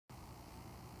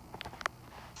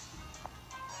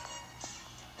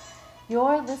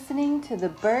You're listening to the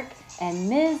Burke and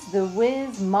Ms. The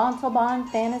Wiz Montalban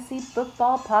Fantasy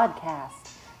Football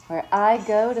Podcast, where I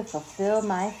go to fulfill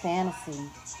my fantasy.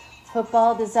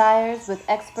 Football desires with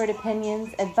expert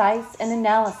opinions, advice, and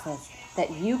analysis that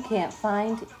you can't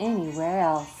find anywhere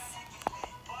else.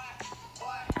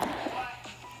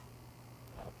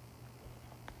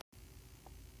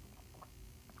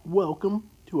 Welcome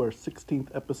to our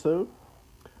 16th episode.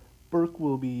 Burke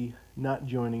will be not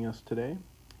joining us today.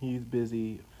 He's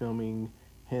busy filming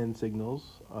hand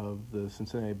signals of the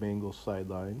Cincinnati Bengals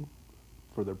sideline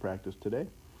for their practice today.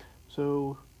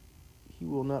 So he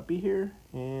will not be here,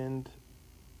 and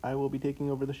I will be taking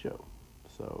over the show.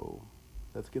 So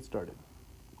let's get started.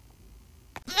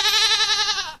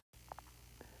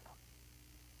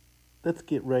 Let's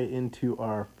get right into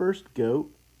our first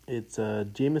GOAT. It's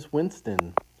Jameis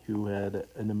Winston, who had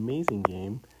an amazing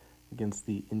game against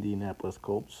the Indianapolis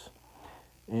Colts.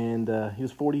 And he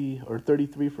was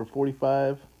 33 for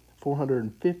 45,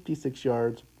 456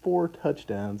 yards, 4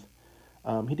 touchdowns.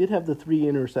 He did have the 3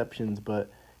 interceptions,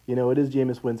 but, you know, it is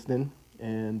Jameis Winston,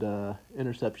 and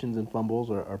interceptions and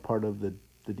fumbles are part of the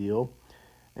deal.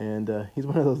 And he's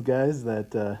one of those guys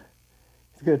that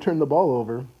he's going to turn the ball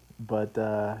over, but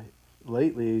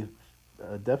lately,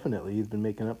 definitely, he's been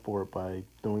making up for it by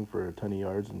throwing for a ton of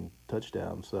yards and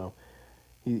touchdowns. So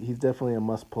he's definitely a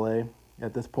must-play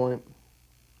at this point.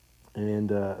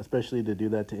 And especially to do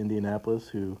that to Indianapolis,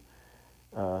 who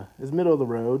is middle of the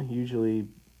road. Usually,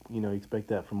 you expect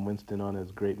that from Winston on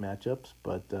his great matchups,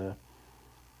 but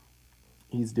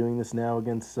he's doing this now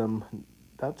against some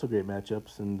not-so-great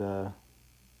matchups, and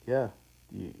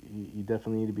you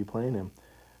definitely need to be playing him.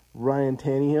 Ryan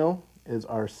Tannehill is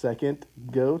our second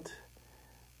GOAT.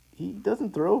 He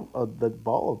doesn't throw the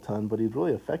ball a ton, but he's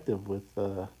really effective with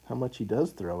how much he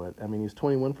does throw it. I mean, he's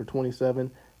 21 for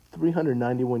 27,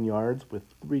 391 yards with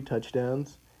 3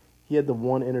 touchdowns. He had the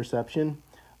 1 interception.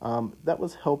 That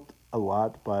was helped a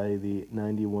lot by the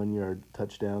 91-yard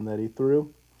touchdown that he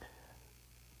threw.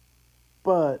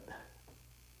 But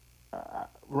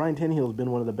Ryan Tannehill has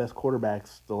been one of the best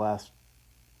quarterbacks the last,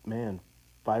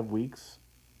 5 weeks.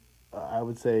 I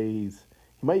would say he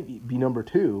might be number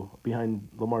 2 behind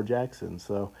Lamar Jackson.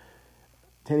 So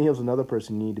Tannehill's another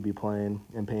person you need to be playing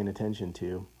and paying attention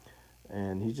to.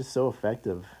 And he's just so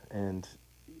effective. And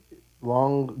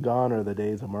long gone are the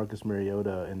days of Marcus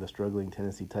Mariota and the struggling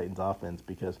Tennessee Titans offense,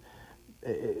 because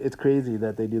it's crazy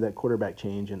that they do that quarterback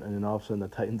change and then all of a sudden the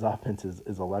Titans offense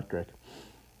is electric.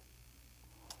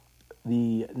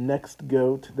 The next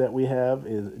GOAT that we have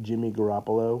is Jimmy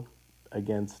Garoppolo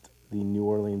against the New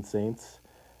Orleans Saints.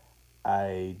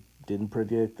 I didn't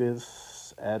predict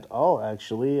this at all,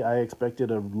 actually. I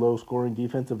expected a low-scoring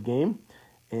defensive game,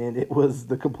 and it was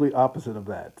the complete opposite of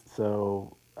that.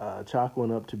 So chalk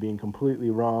went up to being completely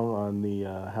wrong on the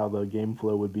how the game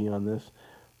flow would be on this,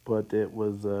 but it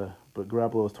was. But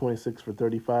Garoppolo was 26 for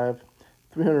 35,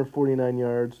 349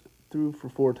 yards, threw for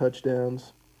 4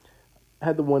 touchdowns,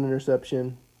 had the 1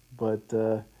 interception, but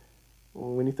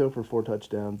when you throw for 4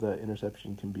 touchdowns, that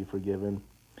interception can be forgiven.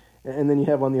 And then you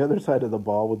have on the other side of the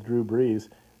ball with Drew Brees,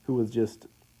 who was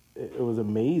it was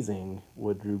amazing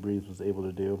what Drew Brees was able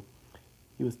to do.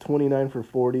 He was 29 for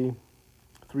 40,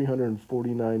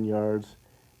 349 yards,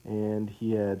 and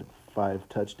he had 5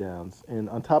 touchdowns. And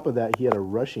on top of that, he had a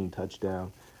rushing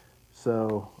touchdown.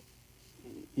 So,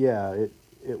 yeah,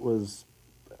 it was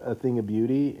a thing of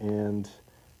beauty. And,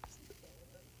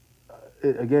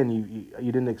 again,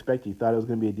 you didn't expect it. You thought it was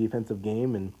going to be a defensive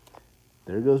game, and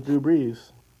there goes Drew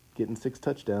Brees, getting 6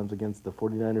 touchdowns against the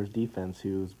 49ers defense,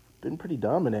 who's been pretty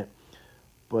dominant.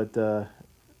 But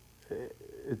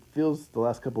it feels the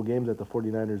last couple games that the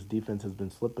 49ers defense has been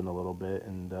slipping a little bit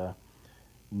and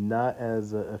not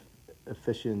as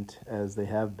efficient as they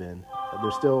have been.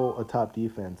 They're still a top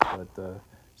defense, but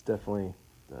it's definitely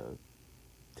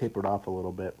tapered off a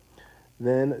little bit.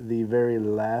 Then the very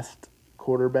last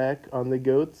quarterback on the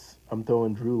GOATs, I'm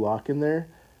throwing Drew Lock in there,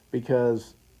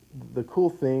 because the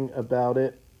cool thing about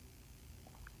it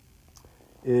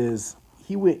is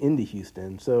he went into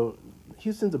Houston. So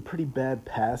Houston's a pretty bad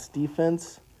pass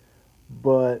defense,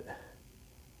 but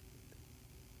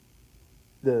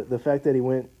the fact that he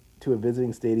went to a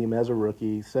visiting stadium as a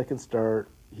rookie, second start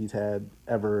he's had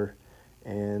ever,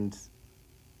 and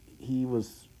he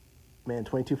was,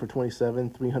 22 for 27,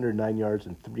 309 yards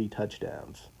and 3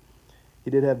 touchdowns.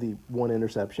 He did have the 1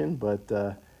 interception, but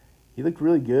he looked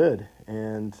really good,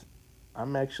 and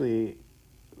I'm actually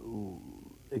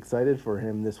excited for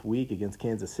him this week against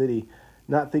Kansas City.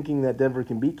 Not thinking that Denver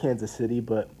can beat Kansas City,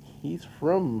 but he's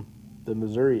from the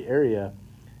Missouri area,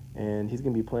 and he's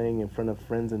going to be playing in front of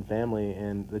friends and family,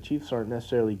 and the Chiefs aren't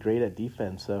necessarily great at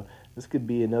defense, so this could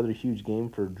be another huge game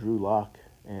for Drew Lock,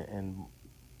 and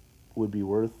would be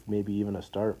worth maybe even a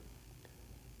start.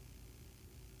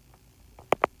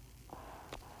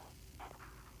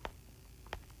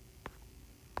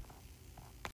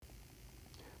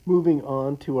 Moving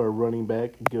on to our running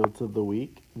back guilds of the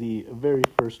week. The very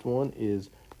first one is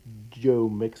Joe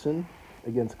Mixon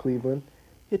against Cleveland.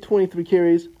 He had 23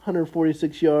 carries,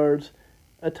 146 yards,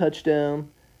 a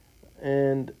touchdown,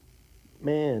 and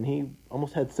man, he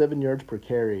almost had 7 yards per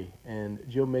carry. And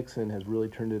Joe Mixon has really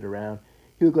turned it around.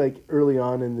 He looked like early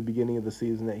on in the beginning of the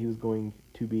season that he was going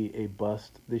to be a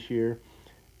bust this year,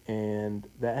 and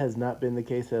that has not been the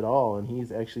case at all. And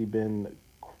he's actually been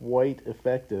quite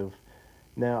effective.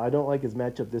 Now, I don't like his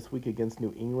matchup this week against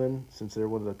New England since they're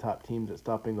one of the top teams at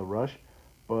stopping the rush.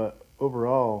 But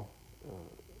overall,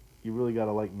 you really got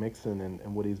to like Mixon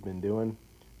and what he's been doing.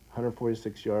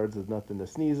 146 yards is nothing to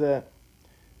sneeze at.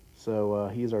 So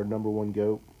he's our number one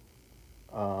GOAT.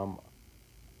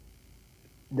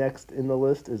 Next in the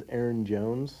list is Aaron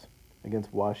Jones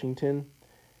against Washington.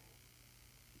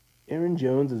 Aaron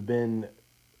Jones has been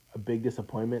a big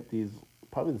disappointment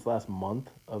probably this last month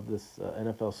of this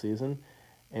NFL season.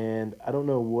 And I don't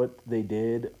know what they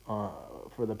did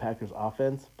for the Packers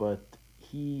offense, but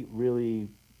he really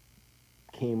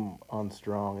came on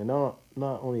strong. And not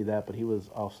only that, but he was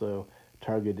also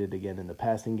targeted again in the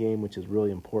passing game, which is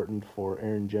really important for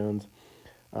Aaron Jones.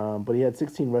 But he had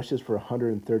 16 rushes for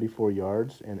 134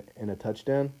 yards and a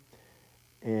touchdown.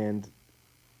 And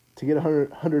to get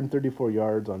 134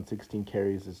 yards on 16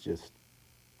 carries is just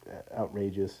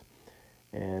outrageous.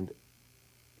 And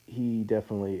he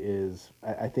definitely is.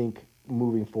 I think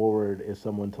moving forward is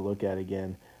someone to look at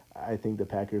again. I think the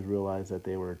Packers realized that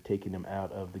they were taking him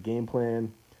out of the game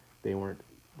plan.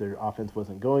 Their offense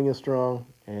wasn't going as strong,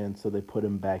 and so they put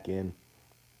him back in.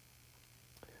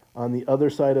 On the other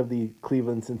side of the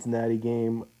Cleveland-Cincinnati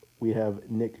game, we have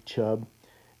Nick Chubb.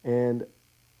 And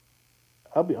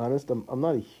I'll be honest, I'm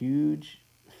not a huge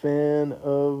fan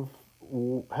of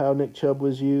how Nick Chubb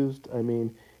was used. I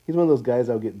mean, he's one of those guys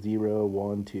that'll get 0,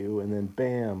 1, 2, and then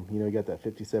bam, he got that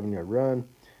 57-yard run.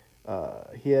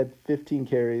 He had 15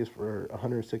 carries for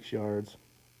 106 yards.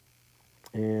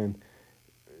 And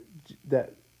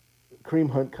that Kareem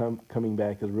Hunt coming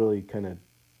back has really kind of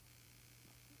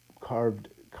carved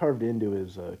into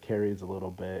his carries a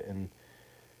little bit, and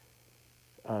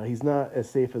he's not as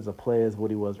safe as a play as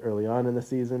what he was early on in the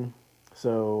season.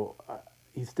 So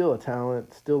he's still a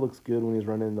talent, still looks good when he's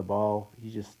running the ball.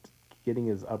 He's just getting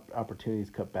his opportunities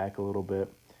cut back a little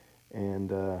bit,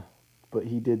 and but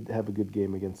he did have a good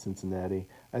game against Cincinnati.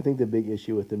 I think the big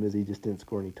issue with him is he just didn't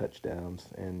score any touchdowns,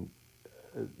 and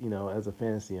as a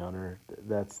fantasy owner,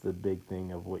 that's the big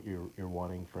thing of what you're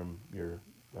wanting from your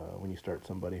when you start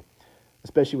somebody,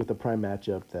 especially with the prime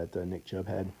matchup that Nick Chubb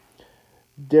had.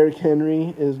 Derrick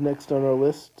Henry is next on our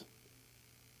list.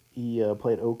 He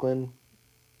played Oakland,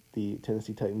 the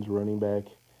Tennessee Titans running back.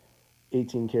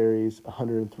 18 carries,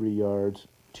 103 yards,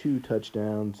 2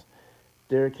 touchdowns.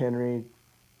 Derrick Henry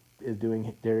is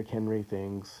doing Derrick Henry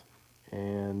things,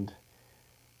 and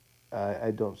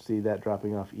I don't see that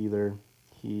dropping off either.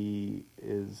 He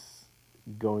is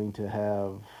going to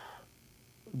have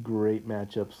great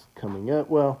matchups coming up.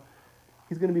 Well,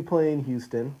 he's going to be playing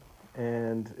Houston,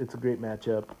 and it's a great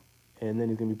matchup. And then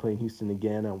he's going to be playing Houston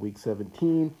again on Week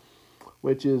 17,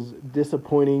 which is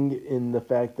disappointing in the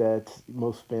fact that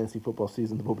most fantasy football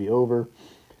seasons will be over.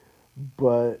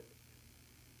 But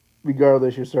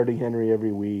regardless, you're starting Henry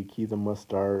every week. He's a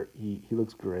must-start. He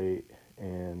looks great,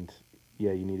 and,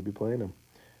 yeah, you need to be playing him.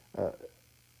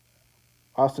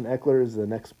 Austin Eckler is the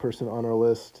next person on our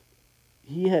list.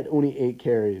 He had only 8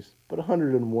 carries, but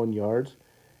 101 yards.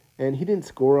 And he didn't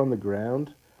score on the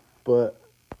ground, but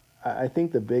I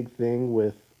think the big thing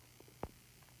with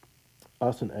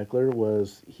Austin Eckler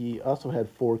was he also had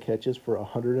 4 catches for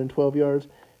 112 yards,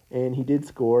 and he did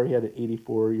score. He had an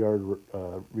 84-yard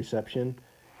reception,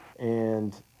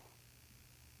 and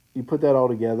you put that all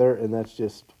together, and that's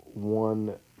just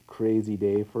one crazy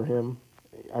day for him.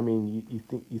 I mean,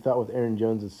 you thought with Aaron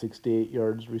Jones' 68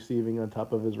 yards receiving on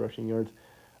top of his rushing yards,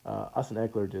 Austin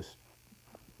Eckler just,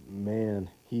 man,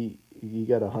 he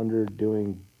got 100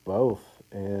 doing both,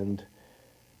 and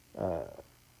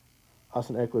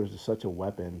Austin Eckler is just such a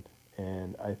weapon,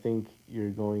 and I think you're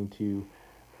going to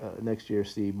next year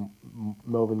see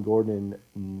Melvin Gordon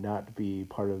not be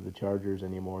part of the Chargers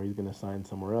anymore. He's going to sign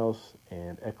somewhere else,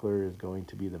 and Eckler is going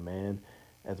to be the man,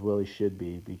 as well he should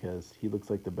be, because he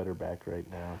looks like the better back right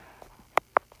now.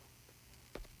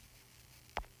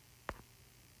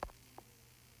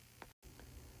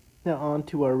 Now on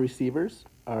to our receivers.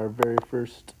 Our very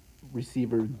first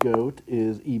receiver GOAT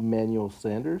is Emmanuel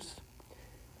Sanders.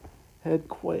 Had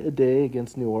quite a day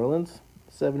against New Orleans.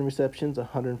 7 receptions,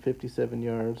 157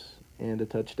 yards, and a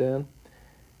touchdown.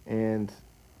 And,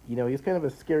 he's kind of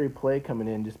a scary play coming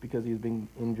in just because he's been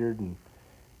injured and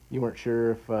you weren't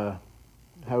sure if how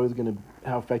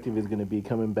effective he's gonna be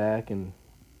coming back, and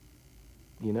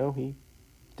he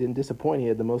didn't disappoint. He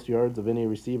had the most yards of any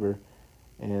receiver,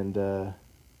 and the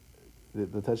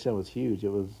touchdown was huge. It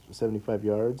was 75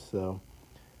 yards, so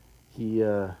he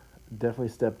definitely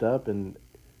stepped up, and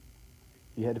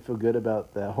you had to feel good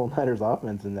about the whole Niners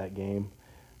offense in that game,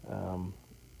 um,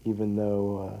 even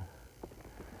though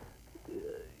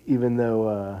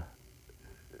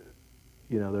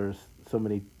there's so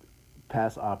many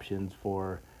pass options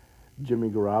for Jimmy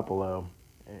Garoppolo,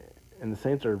 and the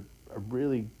Saints are a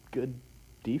really good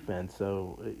defense,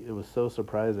 so it was so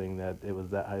surprising that it was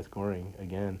that high scoring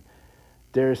again.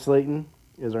 Darius Slayton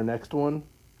is our next one.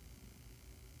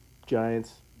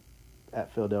 Giants at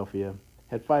Philadelphia.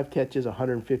 Had 5 catches,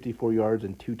 154 yards,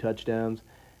 and 2 touchdowns.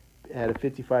 Had a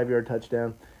 55-yard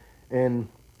touchdown. And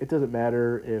it doesn't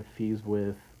matter if he's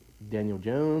with Daniel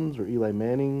Jones or Eli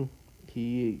Manning.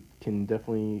 He can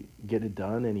definitely get it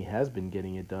done, and he has been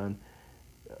getting it done.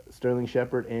 Sterling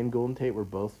Shepard and Golden Tate were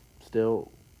both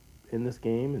still in this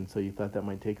game, and so you thought that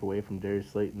might take away from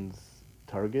Darius Slayton's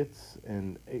targets,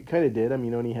 and it kind of did. I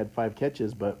mean, he only had 5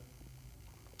 catches, but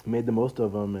made the most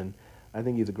of them, and I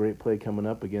think he's a great play coming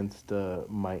up against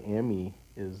Miami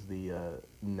is the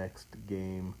next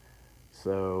game,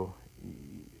 so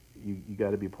you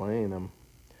got to be playing him.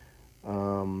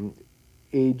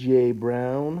 A.J.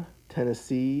 Brown,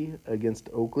 Tennessee against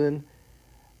Oakland.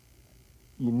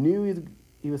 You knew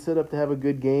he was set up to have a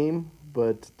good game,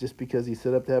 but just because he's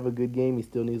set up to have a good game, he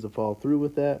still needs to follow through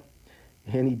with that.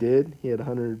 And he did. He had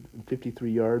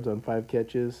 153 yards on 5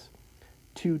 catches,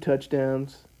 2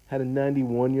 touchdowns, had a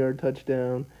 91-yard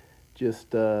touchdown.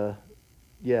 Just,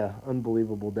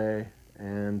 unbelievable day.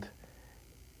 And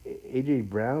A.J.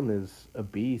 Brown is a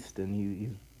beast, and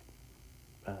he's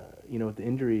with the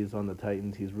injuries on the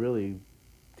Titans, he's really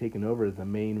taken over as the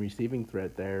main receiving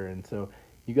threat there. And so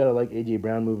you got to like A.J.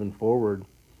 Brown moving forward.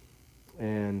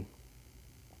 And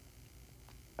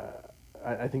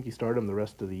I think you start him the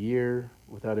rest of the year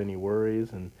without any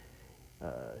worries. And,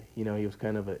 he was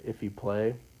kind of an iffy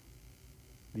play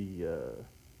the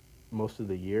most of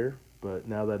the year. But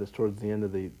now that it's towards the end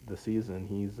of the season,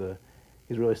 he's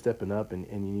really stepping up, and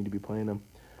you need to be playing him.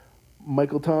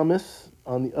 Michael Thomas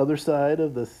on the other side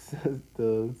of the San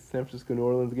Francisco-New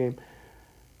Orleans game.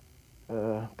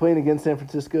 Playing against San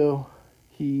Francisco,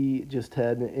 he just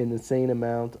had an insane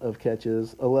amount of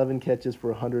catches, 11 catches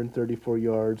for 134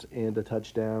 yards and a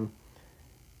touchdown.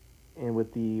 And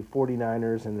with the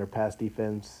 49ers and their pass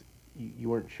defense, you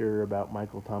weren't sure about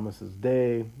Michael Thomas's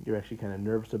day. You're actually kind of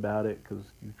nervous about it because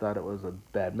you thought it was a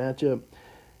bad matchup.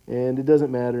 And it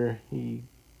doesn't matter. It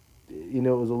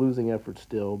was a losing effort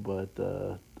still, but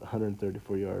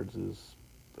 134 yards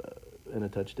and a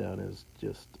touchdown is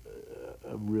just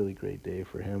a really great day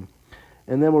for him.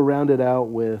 And then we'll round it out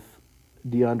with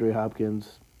DeAndre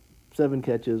Hopkins, 7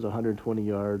 catches, 120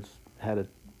 yards, had a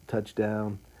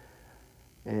touchdown.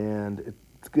 And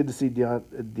it's good to see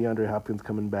DeAndre Hopkins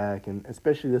coming back, and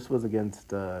especially this was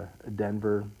against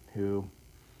Denver, who,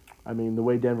 I mean, the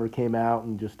way Denver came out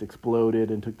and just exploded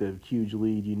and took the huge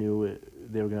lead, you knew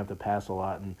they were going to have to pass a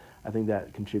lot, and I think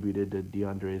that contributed to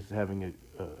DeAndre's having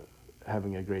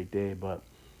a great day. But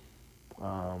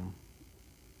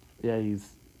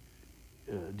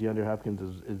DeAndre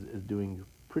Hopkins is doing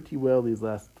pretty well these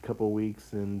last couple of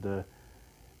weeks, and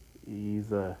he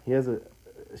has a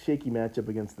shaky matchup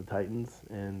against the Titans,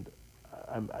 and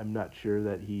I'm not sure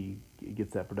that he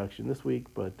gets that production this week,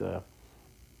 but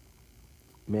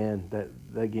man,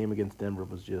 that game against Denver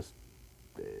was just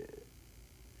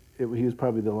he was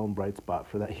probably the lone bright spot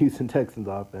for that Houston Texans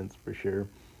offense for sure.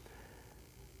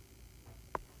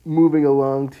 Moving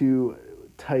along to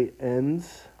tight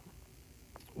ends,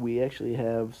 we actually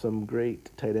have some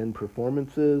great tight end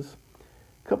performances.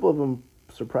 A couple of them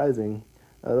surprising.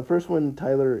 The first one,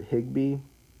 Tyler Higbee.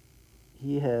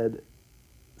 He had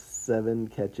 7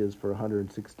 catches for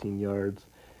 116 yards.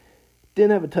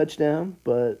 Didn't have a touchdown,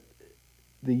 but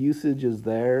the usage is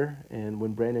there. And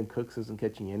when Brandon Cooks isn't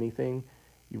catching anything,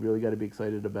 you really got to be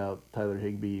excited about Tyler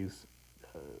Higbee's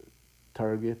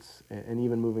targets. And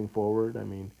even moving forward, I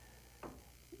mean,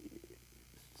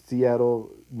 Seattle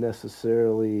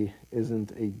necessarily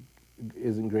isn't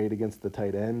great against the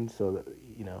tight end, so that,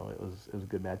 it was a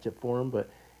good matchup for him. But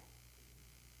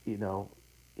he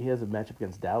has a matchup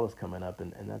against Dallas coming up,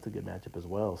 and that's a good matchup as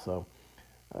well. So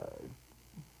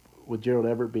With Gerald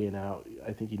Everett being out,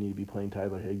 I think you need to be playing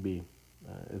Tyler Higbee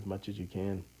as much as you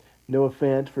can. Noah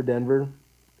Fant for Denver.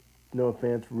 Noah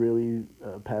Fant really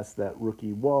passed that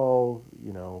rookie wall,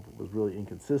 was really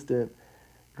inconsistent.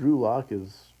 Drew Lock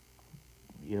is,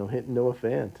 hitting Noah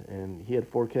Fant, and he had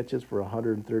 4 catches for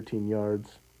 113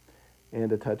 yards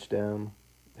and a touchdown,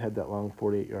 had that long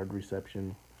 48-yard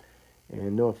reception.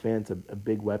 And Noah Fant's a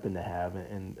big weapon to have,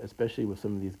 and especially with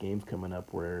some of these games coming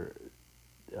up where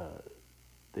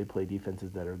they play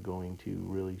defenses that are going to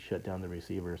really shut down the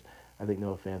receivers. I think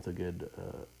Noah Fant's a good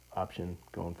option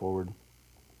going forward.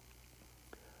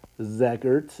 Zach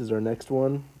Ertz is our next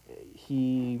one.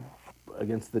 He,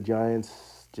 against the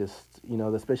Giants, just,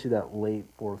 especially that late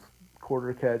fourth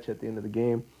quarter catch at the end of the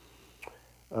game.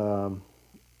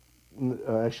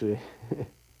 Actually,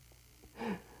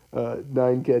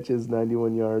 9 catches,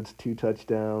 91 yards, 2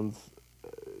 touchdowns.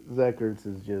 Zach Ertz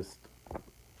is just,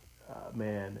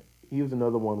 man, he was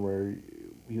another one where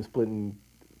he was splitting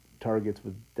targets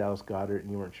with Dallas Goedert,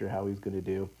 and you weren't sure how he was going to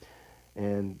do.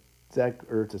 And Zach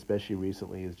Ertz, especially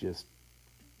recently, is just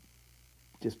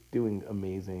doing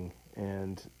amazing.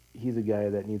 And he's a guy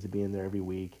that needs to be in there every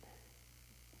week.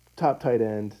 Top tight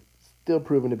end, still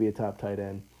proven to be a top tight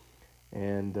end.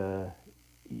 And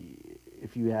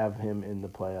if you have him in the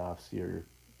playoffs, you're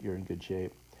in good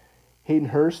shape. Hayden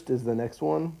Hurst is the next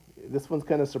one. This one's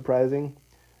kind of surprising.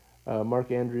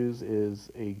 Mark Andrews is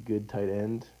a good tight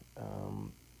end.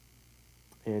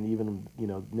 And even,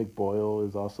 Nick Boyle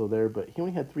is also there, but he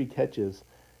only had 3 catches,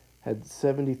 had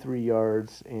 73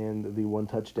 yards and the 1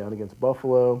 touchdown against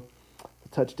Buffalo. The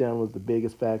touchdown was the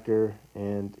biggest factor,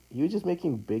 and he was just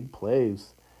making big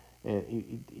plays, and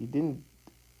he didn't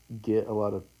get a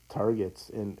lot of targets,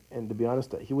 and to be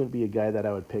honest, he wouldn't be a guy that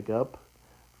I would pick up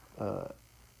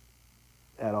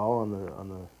at all on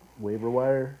the waiver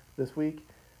wire this week.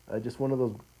 Just one of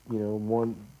those,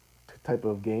 one type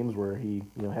of games where he,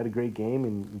 had a great game,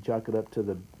 and you chalk it up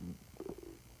to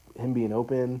him being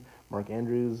open, Mark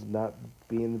Andrews not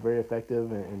being very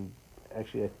effective, and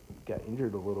actually I got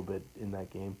injured a little bit in that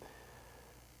game.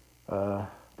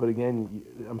 But again,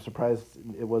 I'm surprised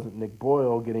it wasn't Nick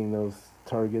Boyle getting those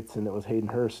targets, and it was Hayden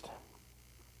Hurst.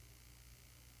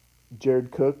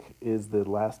 Jared Cook is the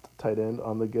last tight end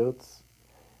on the Goats,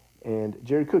 and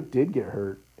Jared Cook did get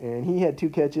hurt, and he had 2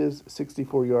 catches,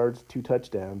 64 yards, 2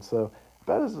 touchdowns. So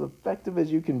about as effective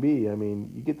as you can be. I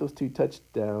mean, you get those 2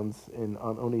 touchdowns and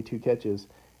on only 2 catches,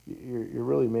 you're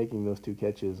really making those 2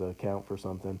 catches count for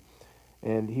something.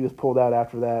 And he was pulled out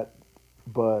after that,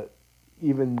 but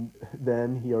even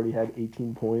then, he already had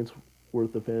 18 points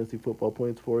worth of fantasy football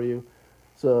points for you.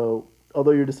 So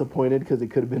although you're disappointed because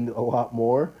it could have been a lot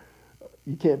more,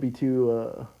 you can't be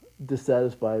too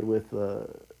dissatisfied with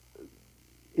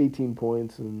 18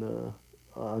 points and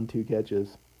on 2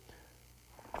 catches.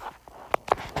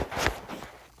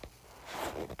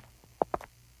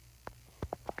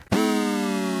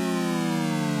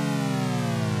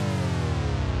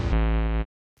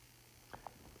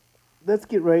 Let's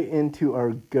get right into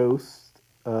our ghost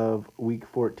of Week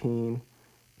 14.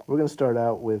 We're going to start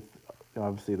out with,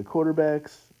 obviously, the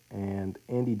quarterbacks and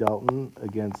Andy Dalton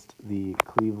against the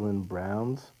Cleveland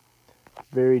Browns.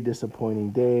 Very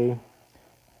disappointing day.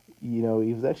 He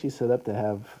was actually set up to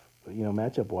have,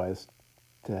 matchup-wise,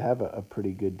 to have a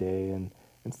pretty good day, and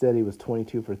instead he was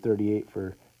 22 for 38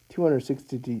 for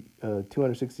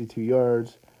 262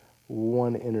 yards,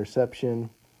 1 interception,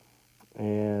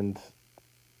 and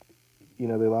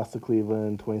they lost to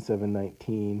Cleveland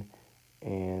 27-19,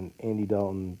 and Andy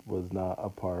Dalton was not a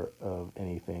part of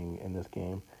anything in this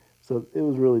game. So it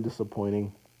was really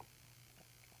disappointing.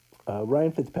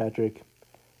 Ryan Fitzpatrick,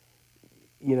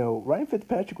 Ryan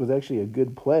Fitzpatrick was actually a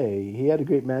good play. He had a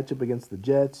great matchup against the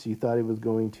Jets. You thought he was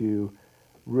going to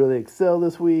really excel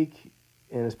this week,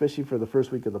 and especially for the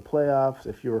first week of the playoffs,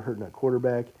 if you were hurting at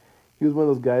quarterback. He was one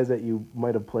of those guys that you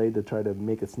might have played to try to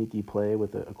make a sneaky play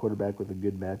with a quarterback with a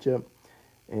good matchup.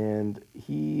 And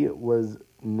he was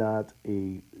not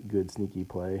a good sneaky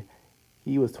play.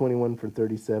 He was 21 for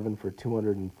 37 for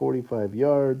 245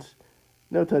 yards,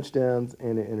 no touchdowns,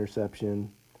 and an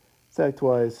interception. Sacked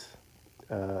twice.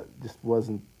 Just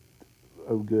wasn't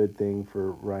a good thing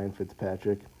for Ryan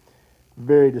Fitzpatrick.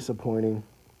 Very disappointing.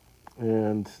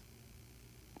 And,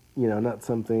 not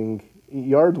something...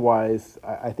 Yard-wise,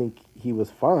 I think he was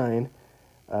fine.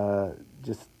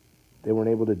 Just they weren't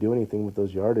able to do anything with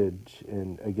those yardage.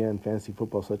 And, again, fantasy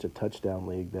football is such a touchdown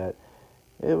league that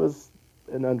it was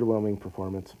an underwhelming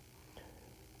performance.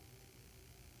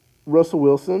 Russell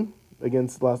Wilson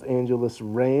against Los Angeles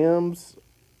Rams.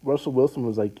 Russell Wilson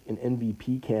was like an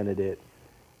MVP candidate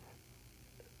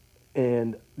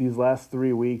And these last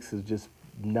 3 weeks has just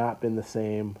not been the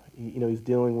same. He's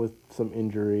dealing with some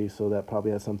injury, so that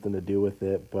probably has something to do with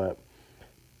it. But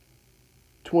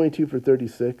 22 for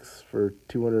 36 for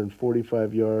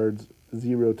 245 yards,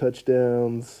 0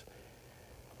 touchdowns.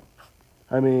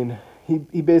 I mean,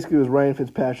 he basically was Ryan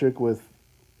Fitzpatrick with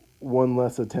one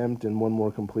less attempt and one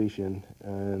more completion.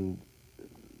 And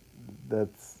they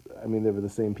were the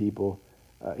same people.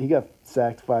 He got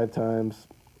sacked 5 times,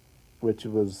 which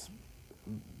was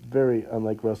very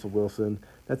unlike Russell Wilson.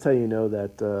 That's how you know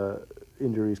that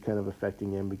injury is kind of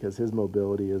affecting him, because his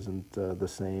mobility isn't the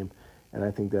same. And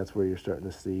I think that's where you're starting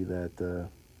to see that,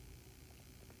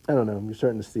 you're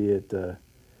starting to see it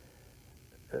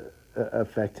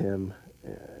affect him,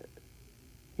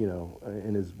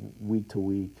 in his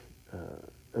week-to-week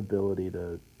ability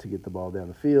to get the ball down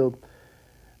the field.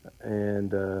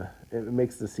 And it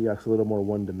makes the Seahawks a little more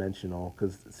one-dimensional,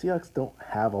 because the Seahawks don't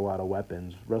have a lot of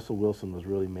weapons. Russell Wilson was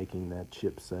really making that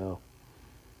ship sail.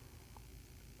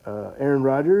 Aaron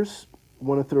Rodgers,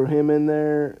 want to throw him in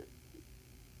there.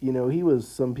 He was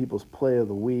some people's play of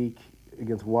the week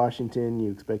against Washington.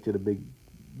 You expected a big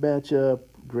matchup,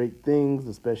 great things,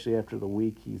 especially after the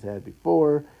week he's had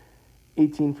before.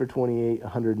 18 for 28,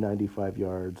 195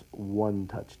 yards, 1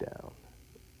 touchdown.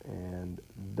 And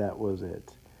that was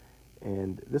it.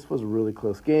 And this was a really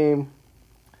close game.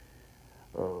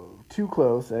 Too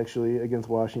close, actually, against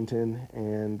Washington.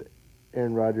 And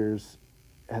Aaron Rodgers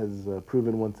has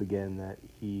proven once again that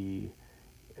he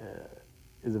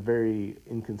is a very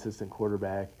inconsistent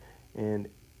quarterback. And,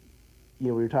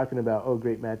 we were talking about,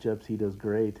 great matchups, he does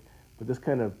great. But this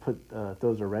kind of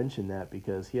throws a wrench in that,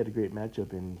 because he had a great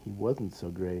matchup and he wasn't so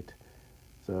great.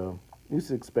 So you used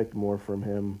to expect more from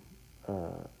him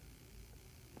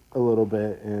a little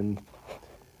bit. And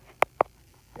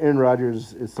Aaron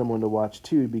Rodgers is someone to watch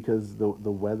too, because the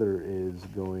weather is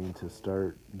going to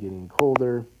start getting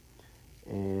colder.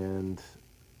 And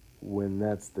when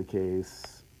that's the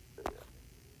case,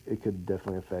 it could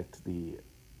definitely affect the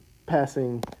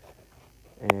passing.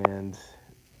 And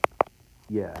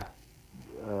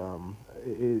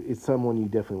it's someone you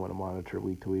definitely want to monitor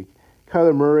week to week.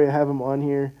 Kyler Murray, I have him on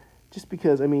here just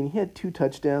because, he had 2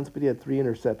 touchdowns, but he had 3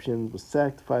 interceptions, was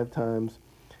sacked 5 times,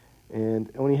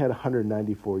 and only had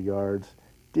 194 yards.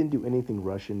 Didn't do anything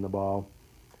rushing the ball.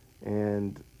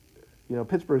 And,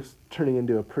 Pittsburgh's turning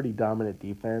into a pretty dominant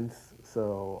defense.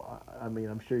 So,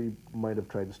 I'm sure you might have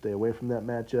tried to stay away from that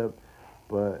matchup,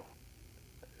 but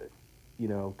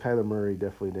Kyler Murray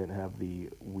definitely didn't have the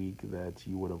week that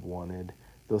you would have wanted.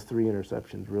 Those 3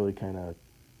 interceptions really kind of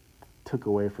took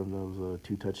away from those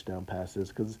 2 touchdown passes,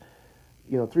 because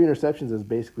 3 interceptions is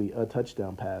basically a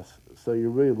touchdown pass. So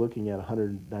you're really looking at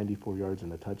 194 yards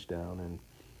and a touchdown,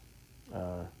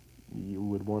 and you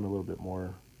would want a little bit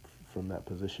more from that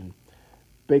position.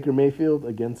 Baker Mayfield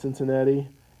against Cincinnati.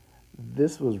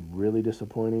 This was really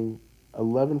disappointing.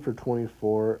 11 for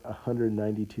 24,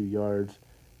 192 yards.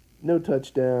 No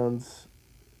touchdowns,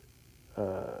 2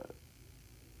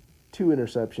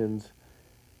 interceptions,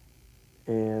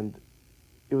 and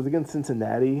it was against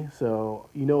Cincinnati, so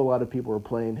a lot of people were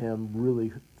playing him,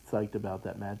 really psyched about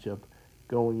that matchup,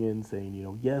 going in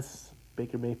saying, yes,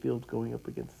 Baker Mayfield's going up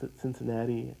against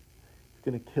Cincinnati, he's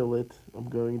going to kill it, I'm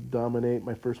going to dominate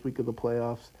my first week of the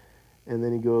playoffs, and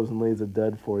then he goes and lays a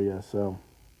dud for you. So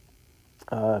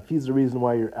if he's the reason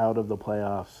why you're out of the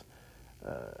playoffs,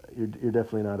 you're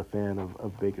definitely not a fan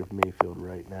of Baker Mayfield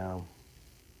right now.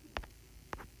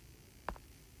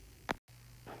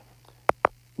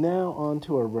 Now on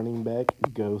to our running back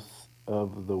ghosts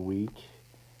of the week.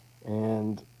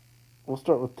 And we'll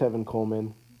start with Tevin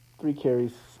Coleman. 3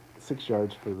 carries, 6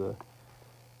 yards for the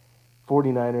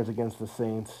 49ers against the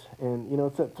Saints. And,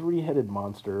 it's that 3-headed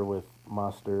monster with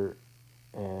Mostert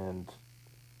and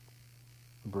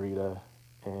Breida.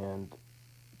 And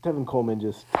Tevin Coleman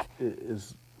just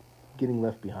is getting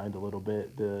left behind a little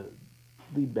bit. The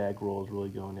lead back role is really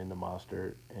going into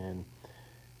Mostert, and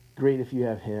great if you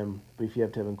have him, but if you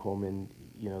have Tevin Coleman,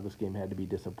 this game had to be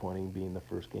disappointing, being the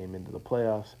first game into the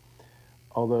playoffs.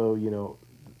 Although,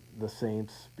 the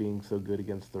Saints being so good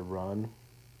against the run,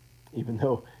 even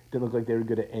though it didn't look like they were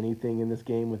good at anything in this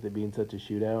game with it being such a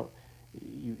shootout,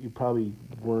 you probably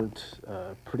weren't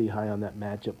pretty high on that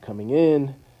matchup coming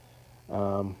in.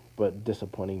 But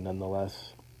disappointing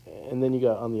nonetheless. And then you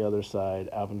got on the other side,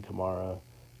 Alvin Kamara,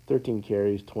 13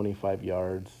 carries, 25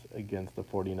 yards against the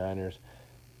 49ers.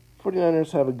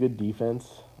 49ers have a good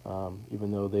defense,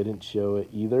 even though they didn't show it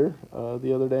either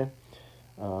the other day.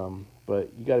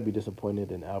 But you got to be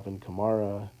disappointed in Alvin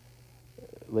Kamara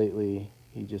lately.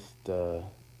 He just,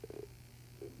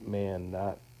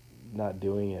 not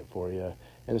doing it for you.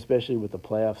 And especially with the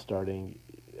playoffs starting,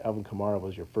 Alvin Kamara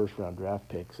was your first-round draft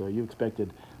pick, so you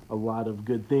expected a lot of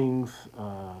good things,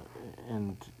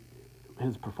 and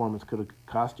his performance could have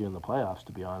cost you in the playoffs,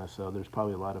 to be honest. So there's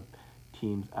probably a lot of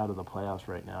teams out of the playoffs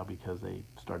right now because they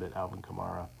started Alvin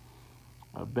Kamara.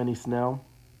 Benny Snell,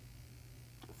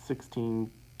 16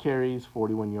 carries,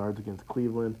 41 yards against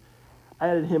Cleveland. I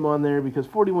added him on there because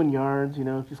 41 yards,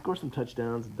 if you score some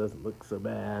touchdowns, it doesn't look so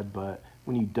bad. But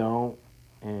when you don't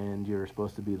and you're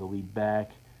supposed to be the lead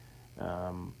back,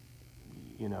 a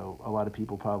lot of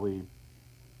people probably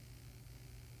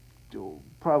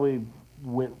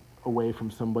went away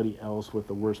from somebody else with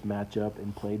the worst matchup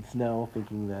and played Snell,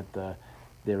 thinking that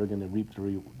they were going to reap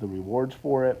the rewards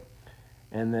for it,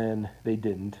 and then they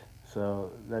didn't.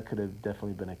 So that could have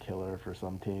definitely been a killer for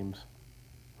some teams.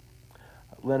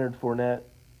 Leonard Fournette,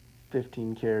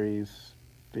 15 carries,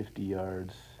 50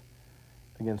 yards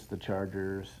against the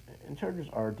Chargers. And Chargers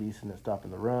are decent at stopping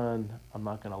the run. I'm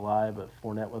not going to lie, but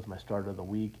Fournette was my starter of the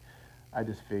week. I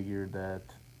just figured that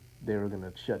they were going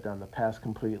to shut down the pass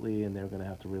completely and they were going to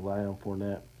have to rely on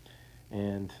Fournette.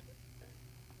 And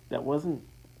that wasn't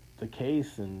the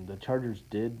case, and the Chargers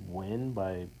did win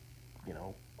by,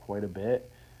 quite a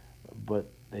bit,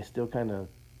 but they still kind of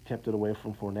kept it away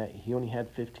from Fournette. He only had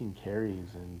 15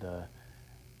 carries, and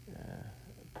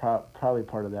probably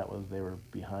part of that was they were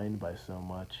behind by so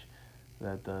much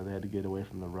that they had to get away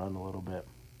from the run a little bit.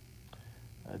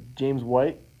 James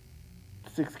White,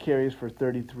 6 carries for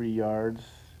 33 yards,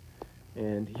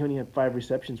 and he only had 5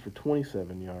 receptions for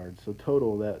 27 yards. So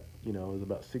total that, is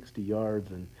about 60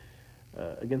 yards. And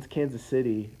against Kansas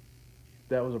City,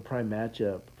 that was a prime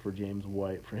matchup for James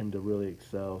White for him to really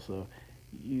excel. So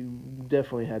you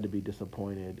definitely had to be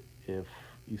disappointed if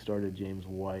you started James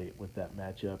White with that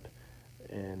matchup,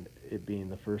 and it being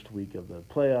the first week of the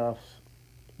playoffs,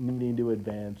 needing to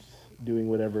advance, doing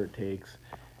whatever it takes,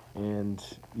 and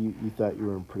you thought you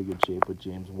were in pretty good shape with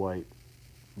James White.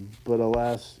 But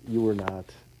alas, you were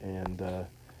not, and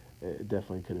it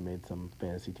definitely could have made some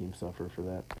fantasy teams suffer for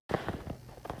that.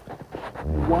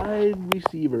 Wide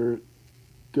receiver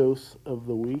ghosts of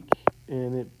the week,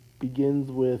 and it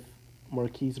begins with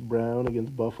Marquise Brown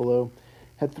against Buffalo.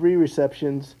 Had 3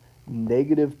 receptions,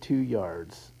 -2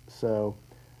 yards. So,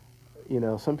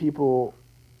 some people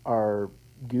are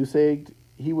goose-egged.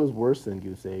 He was worse than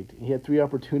goose-egged. He had 3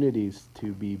 opportunities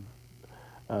to be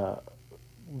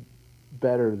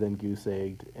better than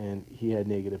goose-egged, and he had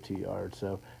 -2 yards.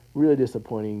 So, really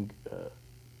disappointing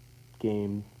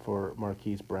game for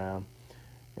Marquise Brown.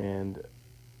 And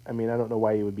I don't know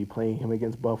why you would be playing him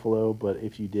against Buffalo, but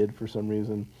if you did for some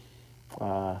reason,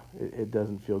 it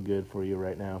doesn't feel good for you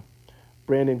right now.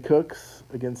 Brandon Cooks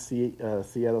against Seattle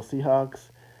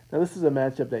Seahawks. Now, this is a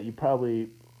matchup that you probably,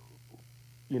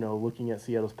 looking at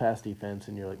Seattle's pass defense,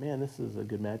 and you're like, man, this is a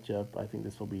good matchup. I think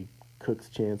this will be Cook's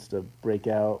chance to break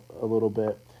out a little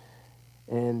bit.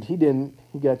 And he didn't.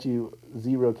 He got you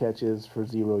 0 catches for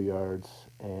 0 yards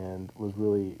and was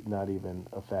really not even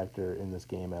a factor in this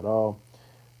game at all.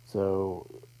 So,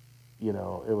 it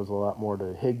was a lot more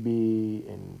to Higbee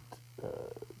and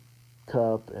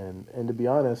Kupp. And to be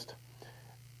honest,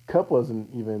 Kupp wasn't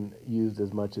even used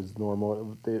as much as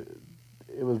normal.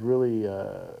 It was really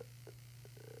a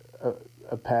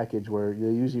package where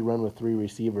they usually run with 3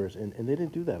 receivers, and they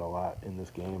didn't do that a lot in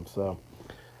this game. So,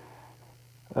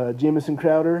 Jamison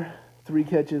Crowder, 3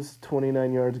 catches,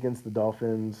 29 yards against the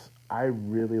Dolphins. I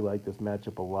really like this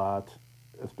matchup a lot,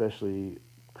 especially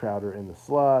Crowder in the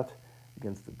slot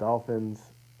against the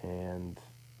Dolphins. And,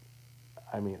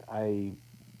 I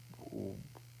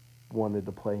wanted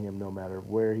to play him no matter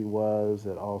where he was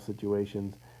at all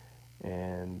situations.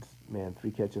 And, man,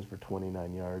 3 catches for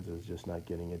 29 yards is just not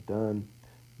getting it done.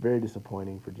 Very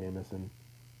disappointing for Jamison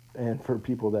and for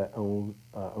people that own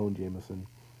Jamison.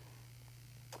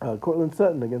 Cortland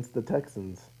Sutton against the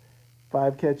Texans.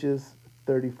 5 catches,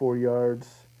 34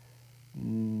 yards.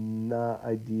 Not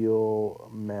ideal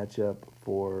matchup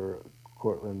for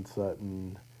Cortland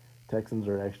Sutton. Texans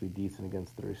are actually decent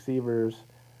against the receivers,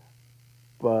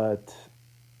 but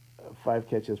 5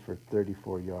 catches for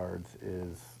 34 yards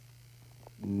is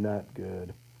not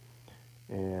good,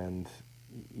 and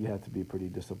you have to be pretty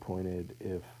disappointed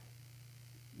if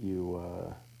you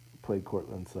played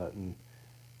Cortland Sutton.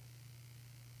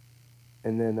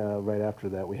 And then right after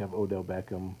that, we have Odell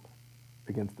Beckham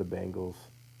against the Bengals.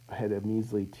 Had a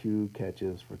measly 2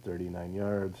 catches for 39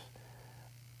 yards.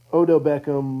 Odell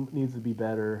Beckham needs to be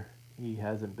better. He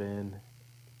hasn't been.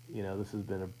 This has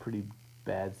been a pretty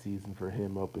bad season for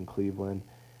him up in Cleveland.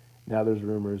 Now there's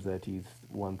rumors that he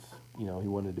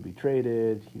wanted to be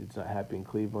traded. He's not happy in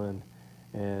Cleveland.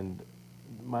 And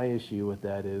my issue with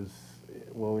that is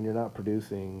well, when you're not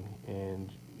producing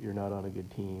and you're not on a good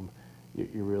team,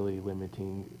 you're really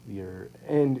limiting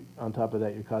and on top of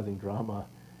that, you're causing drama.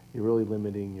 You're really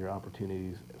limiting your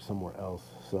opportunities somewhere else.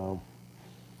 So,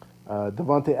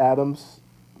 Devontae Adams,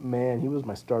 man, he was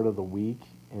my start of the week,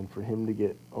 and for him to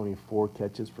get only 4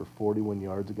 catches for 41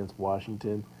 yards against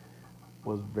Washington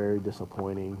was very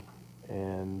disappointing.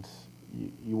 And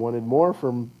you wanted more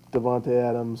from Devontae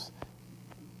Adams.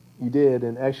 You did,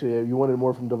 and actually you wanted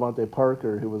more from Devontae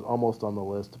Parker, who was almost on the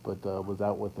list, but was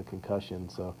out with a concussion.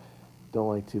 So don't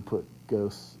like to put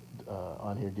ghosts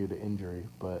on here due to injury.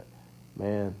 But,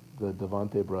 man, the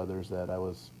Devontae brothers that I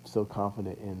was so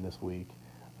confident in this week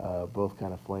both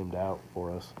kind of flamed out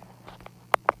for us.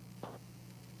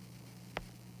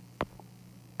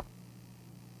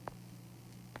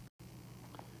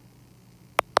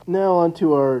 Now on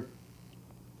to our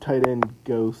tight end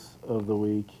ghosts of the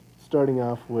week. Starting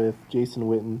off with Jason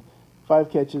Witten, 5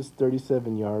 catches,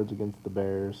 37 yards against the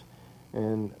Bears.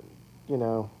 And,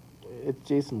 it's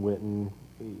Jason Witten.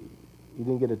 He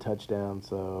didn't get a touchdown,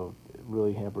 so it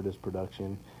really hampered his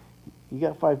production. He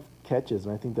got 5 catches,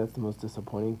 and I think that's the most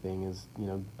disappointing thing is,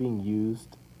 being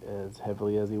used as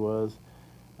heavily as he was,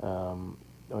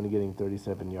 only getting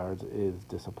 37 yards is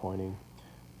disappointing.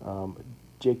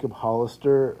 Jacob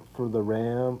Hollister for the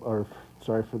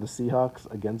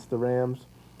Seahawks against the Rams.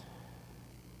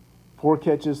 4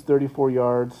 catches, 34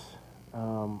 yards,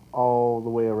 all the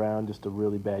way around. Just a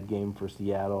really bad game for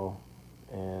Seattle,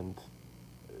 and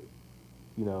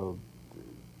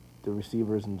the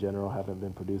receivers in general haven't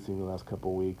been producing the last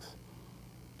couple weeks.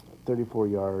 34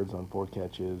 yards on 4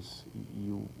 catches.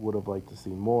 You would have liked to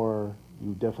see more.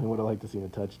 You definitely would have liked to see a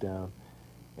touchdown,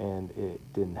 and it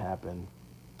didn't happen.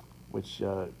 Which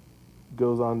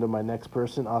goes on to my next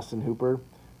person, Austin Hooper.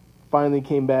 Finally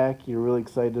came back. You're really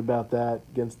excited about that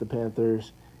against the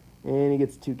Panthers. And he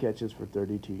gets 2 catches for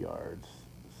 32 yards.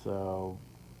 So,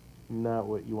 not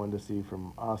what you wanted to see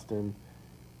from Austin.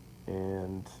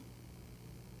 And,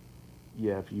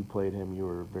 yeah, if you played him, you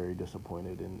were very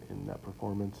disappointed in that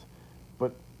performance.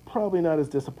 But probably not as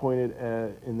disappointed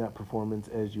in that performance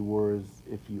as you were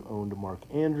if you owned Mark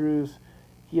Andrews.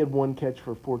 He had 1 catch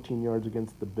for 14 yards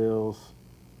against the Bills.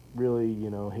 Really,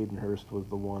 Hayden Hurst was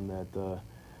the one that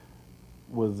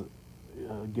was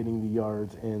getting the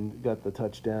yards and got the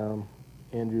touchdown.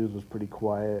 Andrews was pretty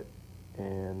quiet,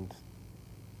 and,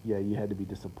 yeah, you had to be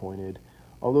disappointed.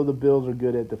 Although the Bills are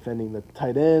good at defending the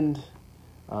tight end,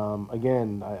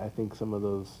 again, I think some of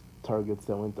those targets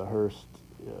that went to Hurst,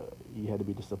 you had to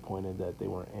be disappointed that they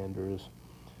weren't Andrews.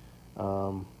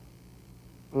 And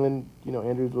then,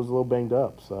 Andrews was a little banged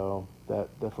up, so that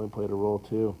definitely played a role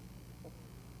too.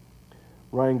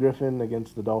 Ryan Griffin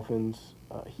against the Dolphins,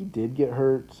 he did get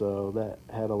hurt, so that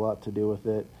had a lot to do with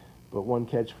it. But 1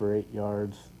 catch for 8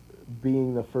 yards,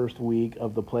 being the first week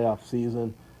of the playoff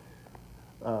season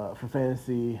for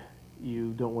fantasy,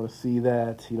 you don't want to see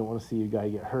that. You don't want to see a guy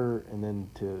get hurt, and then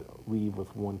to leave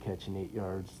with 1 catch and 8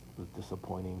 yards was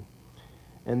disappointing.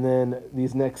 And then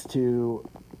these next 2,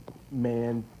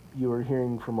 man, you were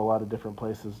hearing from a lot of different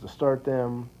places to start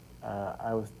them.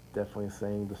 I was definitely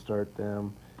saying to start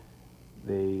them.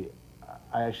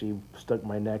 I actually stuck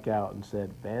my neck out and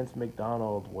said, Vance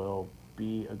McDonald will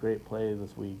be a great play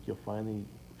this week. You'll finally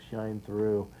shine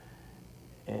through.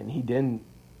 And he didn't.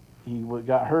 He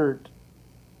got hurt.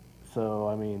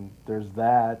 So, there's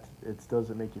that. It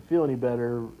doesn't make you feel any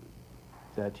better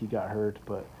that he got hurt.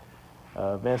 But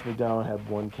Vance McDonald had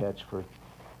 1 catch for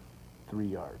 3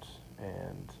 yards.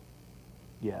 And,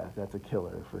 yeah, that's a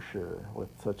killer for sure with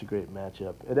such a great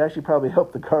matchup. It actually probably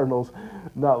helped the Cardinals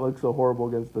not look so horrible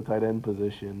against the tight end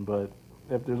position. But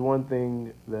if there's one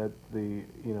thing that the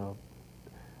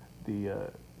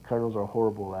Cardinals are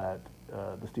horrible at,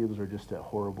 the Steelers are just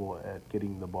horrible at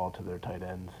getting the ball to their tight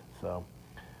ends. So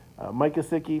Mike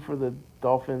Gesicki for the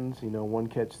Dolphins, 1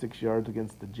 catch, 6 yards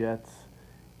against the Jets.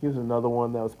 He was another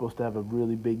one that was supposed to have a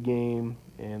really big game,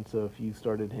 and so if you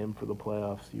started him for the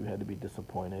playoffs, you had to be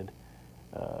disappointed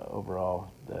overall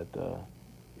that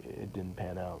it didn't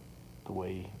pan out the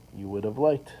way you would have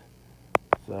liked.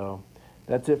 So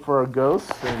that's it for our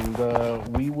ghosts,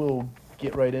 and we will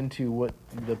get right into what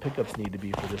the pickups need to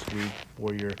be for this week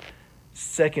for your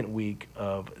second week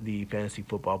of the fantasy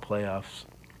football playoffs.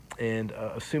 And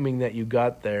assuming that you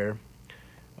got there,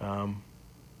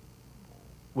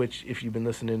 which if you've been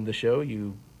listening to the show,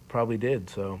 you probably did.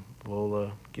 So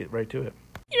we'll get right to it.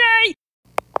 Yay!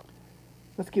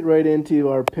 Let's get right into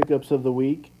our pickups of the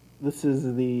week. This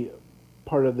is the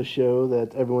part of the show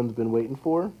that everyone's been waiting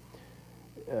for.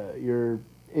 You're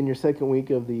in your second week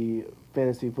of the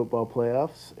fantasy football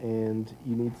playoffs, and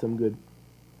you need some good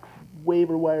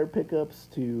waiver wire pickups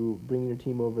to bring your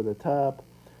team over the top,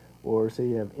 or say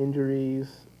you have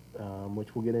injuries,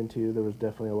 which we'll get into. There was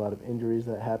definitely a lot of injuries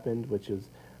that happened, which is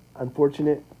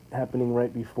unfortunate, happening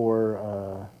right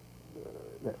before,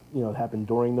 it happened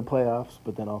during the playoffs,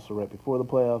 but then also right before the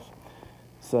playoffs.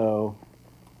 So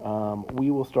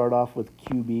we will start off with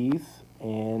QBs,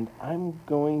 and I'm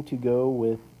going to go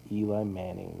with Eli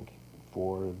Manning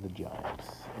for the Giants.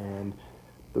 And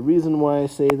the reason why I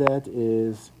say that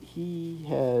is he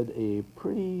had a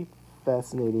pretty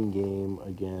fascinating game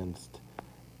against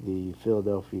the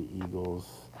Philadelphia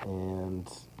Eagles, and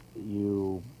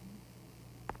you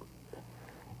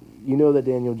know that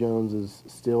Daniel Jones is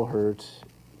still hurt.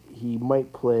 He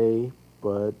might play,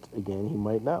 but again, he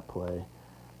might not play.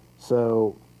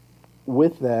 So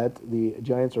with that, the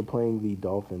Giants are playing the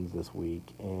Dolphins this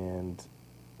week, and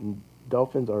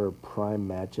Dolphins are a prime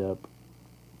matchup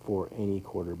for any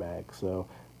quarterback. So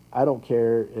I don't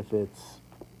care if it's,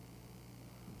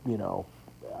 I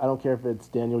don't care if it's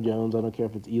Daniel Jones. I don't care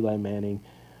if it's Eli Manning.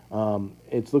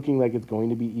 It's looking like it's going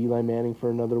to be Eli Manning for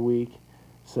another week.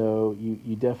 So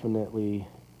you definitely,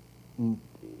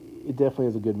 it definitely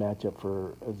is a good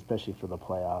matchup especially for the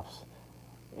playoffs.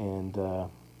 And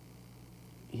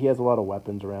he has a lot of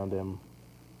weapons around him.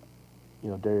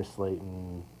 Darius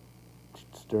Slayton,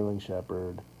 Sterling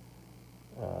Shepard,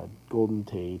 Golden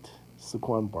Tate,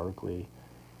 Saquon Barkley.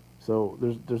 So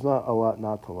there's not a lot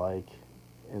not to like,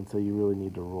 and so you really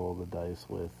need to roll the dice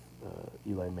with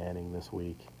Eli Manning this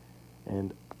week.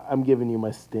 And I'm giving you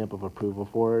my stamp of approval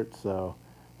for it, so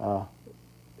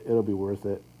it'll be worth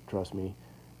it, trust me.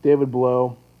 David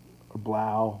Blough,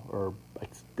 or I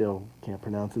still can't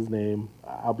pronounce his name.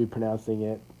 I'll be pronouncing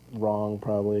it wrong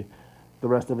probably the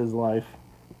rest of his life,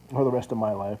 or the rest of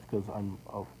my life, because I'm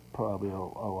probably a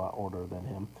lot older than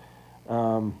him.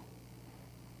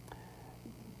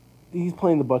 He's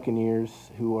playing the Buccaneers,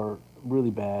 who are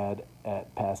really bad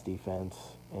at pass defense,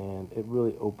 and it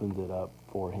really opens it up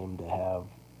for him to have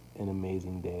an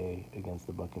amazing day against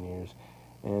the Buccaneers.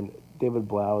 And David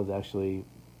Blough is actually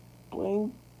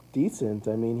playing decent.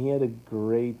 I mean, he had a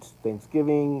great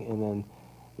Thanksgiving, and then,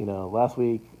 last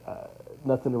week,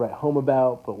 nothing to write home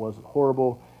about, but wasn't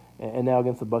horrible. And now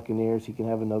against the Buccaneers, he can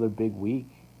have another big week.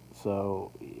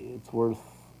 So it's worth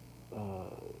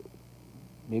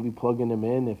maybe plugging him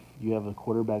in if you have a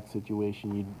quarterback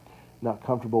situation you're not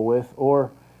comfortable with.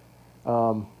 Or,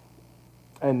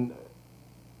 and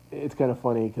it's kind of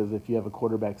funny because if you have a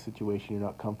quarterback situation you're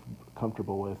not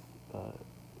comfortable with,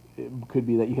 it could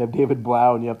be that you have David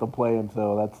Blough and you have to play him,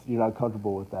 so you're not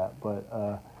comfortable with that.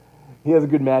 But he has a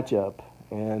good matchup,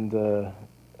 and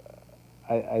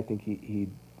I think he's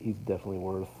definitely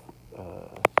worth.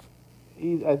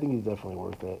 I think he's definitely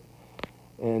worth it,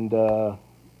 and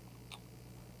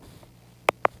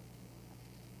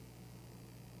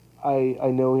I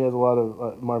know he has a lot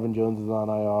of Marvin Jones is on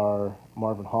IR,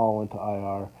 Marvin Hall went to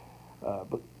IR,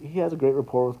 but he has a great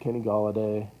rapport with Kenny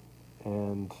Golladay,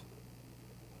 and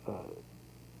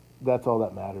that's all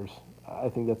that matters. I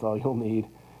think that's all you'll need.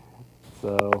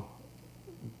 So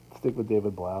stick with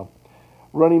David Blough.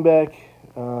 Running back,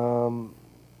 DeAndre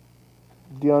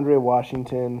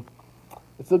Washington.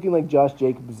 It's looking like Josh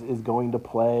Jacobs is going to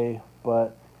play,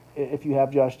 but if you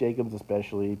have Josh Jacobs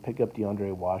especially, pick up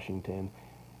DeAndre Washington.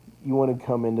 You want to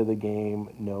come into the game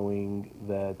knowing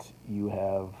that you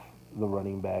have the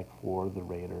running back for the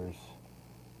Raiders,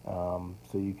 so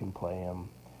you can play him.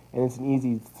 And it's an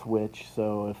easy switch,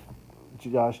 so if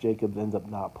Josh Jacobs ends up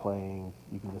not playing,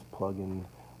 you can just plug in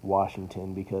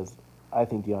Washington, because I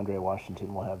think DeAndre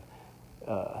Washington will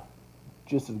have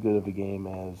just as good of a game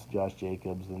as Josh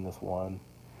Jacobs in this one.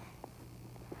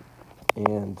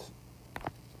 And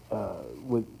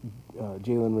with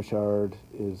Jalen Richard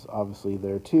is obviously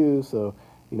there too, so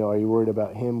are you worried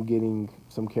about him getting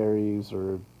some carries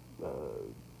or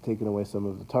taking away some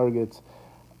of the targets?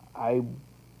 I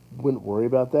wouldn't worry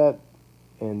about that,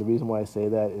 and the reason why I say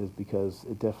that is because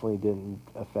it definitely didn't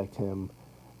affect him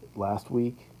last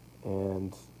week,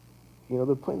 and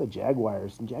they're playing the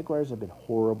Jaguars, and Jaguars have been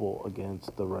horrible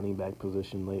against the running back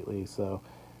position lately, so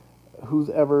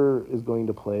whoever is going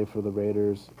to play for the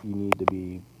Raiders, you need to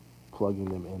be plugging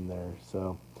them in there.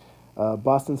 So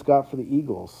Boston Scott for the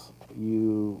Eagles.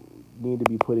 You need to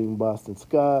be putting Boston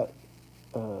Scott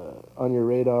on your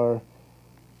radar.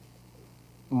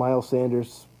 Miles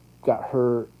Sanders got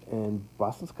hurt, and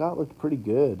Boston Scott looked pretty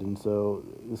good, and so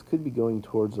this could be going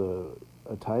towards a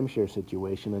timeshare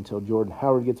situation until Jordan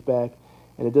Howard gets back,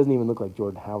 and it doesn't even look like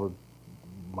Jordan Howard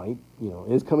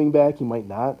is coming back. He might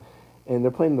not, and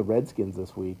they're playing the Redskins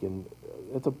this week, and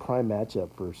it's a prime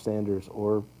matchup for Sanders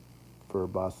or for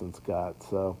Boston Scott.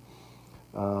 So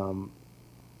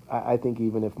I think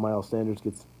even if Miles Sanders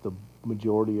gets the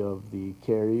majority of the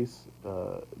carries,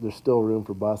 there's still room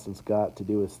for Boston Scott to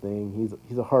do his thing.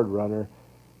 He's a hard runner.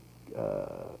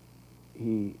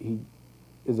 He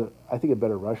is I think a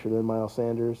better rusher than Miles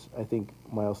Sanders. I think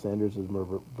Miles Sanders is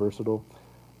more versatile,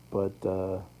 but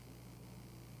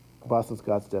Boston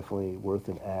Scott's definitely worth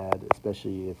an add,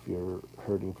 especially if you're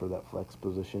hurting for that flex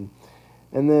position.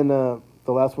 And then the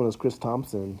last one is Chris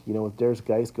Thompson. With Darius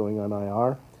Geis going on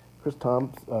IR, Chris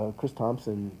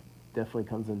Thompson definitely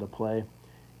comes into play.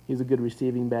 He's a good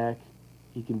receiving back.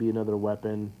 He can be another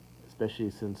weapon,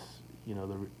 especially since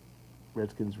the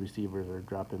Redskins receivers are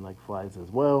dropping like flies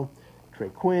as well. Trey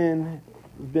Quinn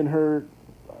has been hurt.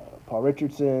 Paul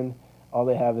Richardson. All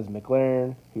they have is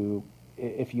McLaren, who,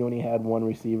 if you only had one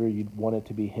receiver, you'd want it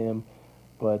to be him.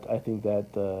 But I think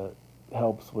that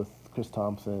helps with Chris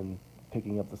Thompson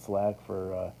picking up the slack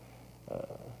for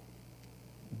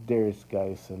Darius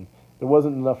Geis. And there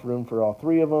wasn't enough room for all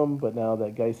three of them, but now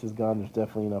that Geis is gone, there's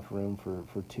definitely enough room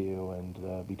for two.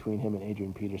 And between him and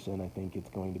Adrian Peterson, I think it's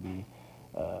going to be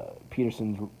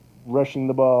Peterson's rushing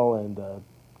the ball and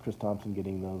Chris Thompson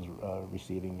getting those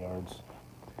receiving yards.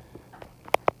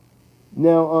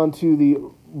 Now on to the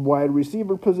wide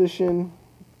receiver position.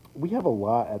 We have a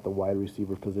lot at the wide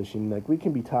receiver position. Like, we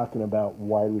can be talking about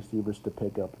wide receivers to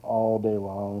pick up all day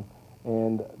long.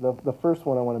 And the first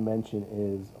one I want to mention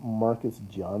is Marcus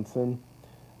Johnson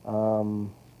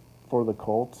for the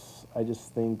Colts. I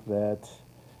just think that,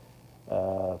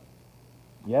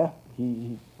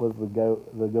 he was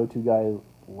the go-to guy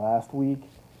last week.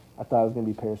 I thought it was going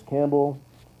to be Paris Campbell.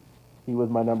 He was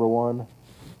my number one.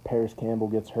 Paris Campbell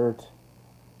gets hurt,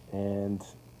 and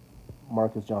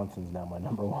Marcus Johnson's now my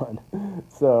number one.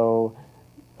 So,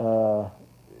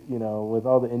 with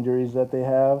all the injuries that they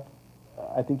have,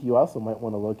 I think you also might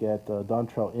want to look at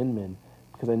Dontrell Inman,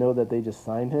 because I know that they just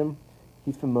signed him.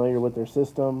 He's familiar with their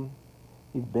system.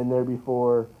 He's been there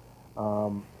before.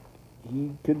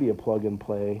 He could be a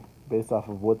plug-and-play based off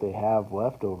of what they have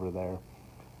left over there.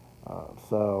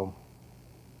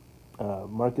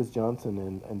 Marcus Johnson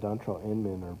and Dontrell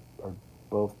Inman are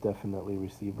both definitely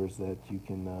receivers that you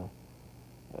can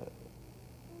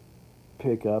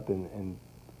pick up. And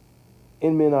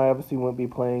Inman, I obviously won't be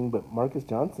playing, but Marcus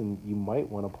Johnson, you might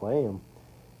want to play him.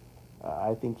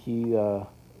 I think he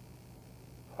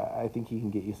can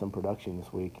get you some production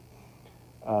this week.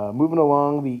 Moving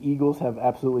along, the Eagles have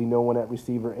absolutely no one at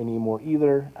receiver anymore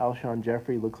either. Alshon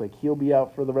Jeffrey looks like he'll be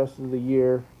out for the rest of the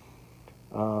year.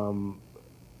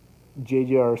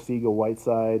 J.J.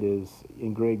 Arcega-Whiteside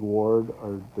and Greg Ward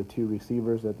are the two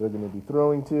receivers that they're going to be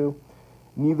throwing to.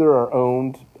 Neither are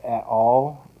owned at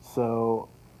all, so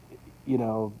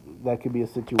that could be a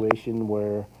situation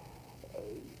where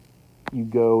you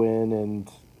go in and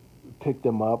pick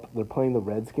them up. They're playing the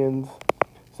Redskins.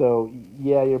 So,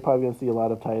 yeah, you're probably going to see a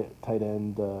lot of tight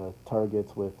end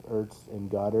targets with Ertz and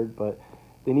Goddard, but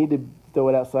they need to throw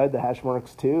it outside the hash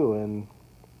marks too, and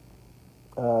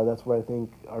that's where I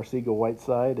think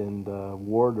Arcega-Whiteside and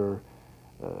Ward are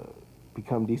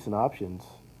become decent options,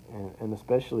 and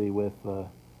especially with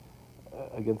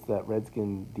against that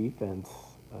Redskin defense,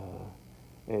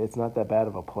 it's not that bad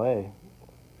of a play.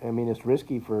 I mean, it's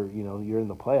risky for you're in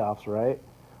the playoffs, right?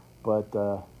 But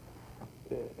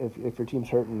if your team's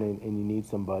hurting and you need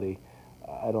somebody,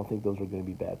 I don't think those are going to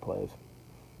be bad plays.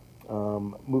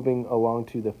 Moving along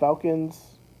to the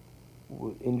Falcons,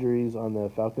 injuries on the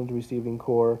Falcons receiving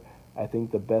core. I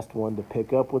think the best one to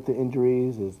pick up with the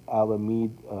injuries is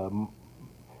Alamide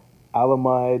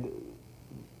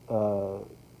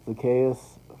Zaccheaus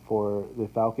for the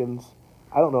Falcons.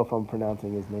 I don't know if I'm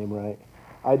pronouncing his name right.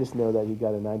 I just know that he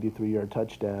got a 93-yard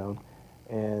touchdown,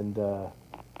 and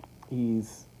him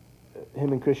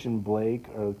and Christian Blake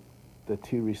are the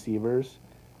two receivers.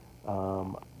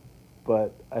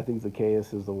 But I think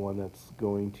Zaccheaus is the one that's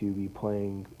going to be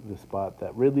playing the spot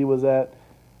that Ridley was at.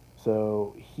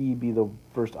 So he'd be the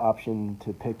first option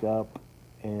to pick up,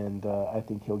 and I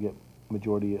think he'll get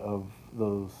majority of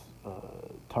those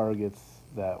targets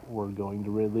that were going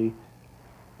to Ridley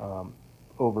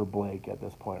over Blake at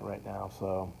this point right now.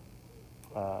 So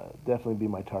definitely be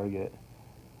my target.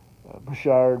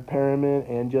 Brashard Perriman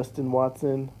and Justin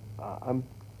Watson. I'm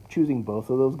choosing both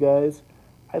of those guys.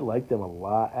 I like them a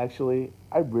lot, actually.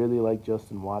 I really like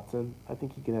Justin Watson. I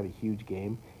think he can have a huge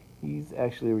game. He's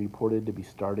actually reported to be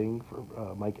starting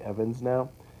for Mike Evans now.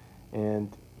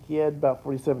 And he had about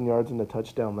 47 yards and a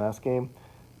touchdown last game.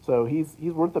 So he's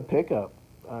worth a pickup.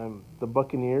 The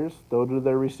Buccaneers throw to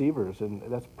their receivers, and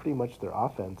that's pretty much their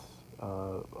offense,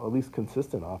 at least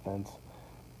consistent offense.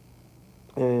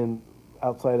 And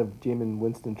outside of Jameis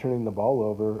Winston turning the ball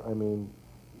over, I mean,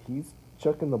 he's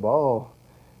chucking the ball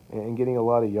and getting a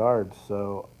lot of yards.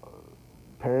 So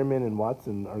Perriman and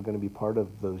Watson are going to be part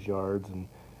of those yards, and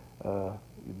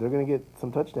they're going to get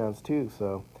some touchdowns too.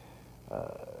 So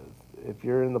if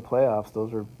you're in the playoffs,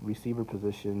 those are receiver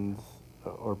positions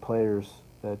or players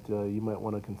that you might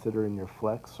want to consider in your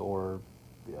flex or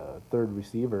third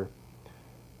receiver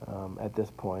at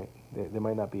this point. They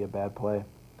might not be a bad play.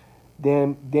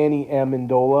 Danny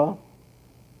Amendola,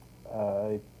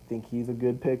 I think he's a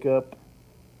good pickup.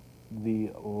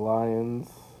 The Lions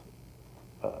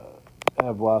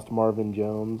have lost Marvin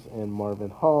Jones and Marvin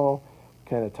Hall.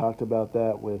 Kind of talked about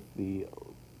that with the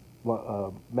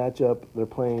matchup. They're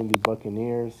playing the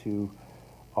Buccaneers, who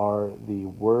are the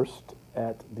worst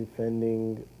at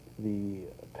defending the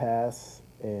pass,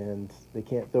 and they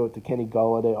can't throw it to Kenny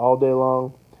Golladay all day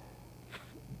long.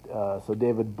 So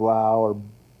David Blau or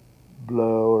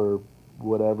Blow or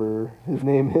whatever his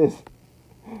name is,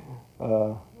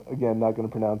 again, not going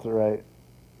to pronounce it right.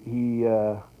 He's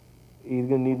going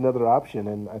to need another option,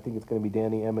 and I think it's going to be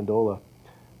Danny Amendola.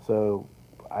 So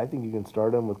I think you can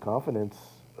start him with confidence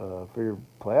for your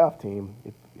playoff team.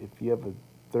 If you have a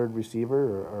third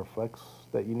receiver or flex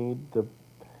that you need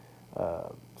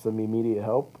some immediate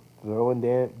help, throw in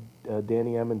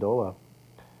Danny Amendola.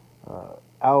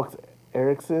 Alex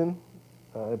Erickson,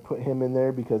 I put him in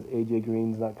there because A.J.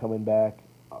 Green's not coming back.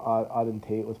 Auden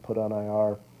Tate was put on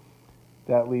IR.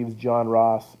 That leaves John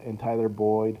Ross and Tyler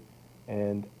Boyd,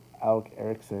 and Alec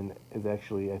Erickson is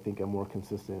actually, I think, a more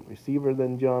consistent receiver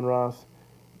than John Ross.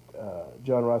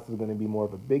 John Ross is going to be more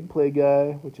of a big play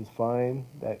guy, which is fine.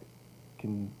 That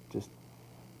can just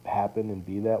happen and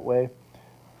be that way.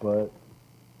 But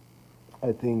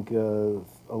I think a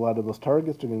lot of those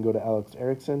targets are going to go to Alex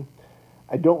Erickson.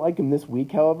 I don't like him this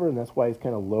week, however, and that's why he's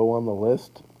kind of low on the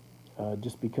list,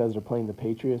 just because they're playing the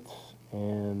Patriots.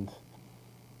 And,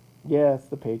 yeah, it's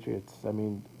the Patriots. I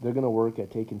mean, they're going to work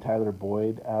at taking Tyler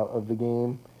Boyd out of the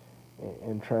game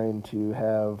and trying to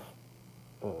have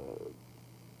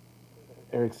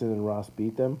Erickson and Ross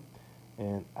beat them.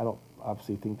 And I don't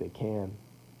obviously think they can.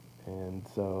 And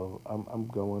so I'm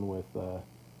going with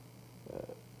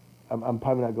I'm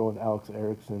probably not going with Alex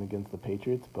Erickson against the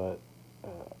Patriots, but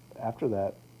after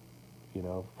that,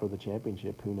 for the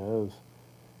championship, who knows?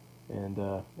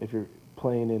 And if you're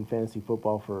playing in fantasy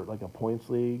football for like a points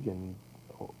league and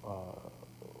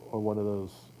or one of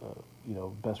those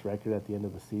best record at the end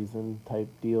of the season type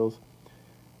deals,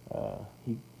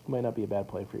 he might not be a bad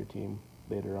play for your team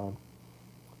later on.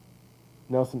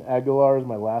 Nelson Aguilar is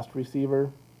my last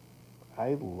receiver.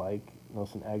 I like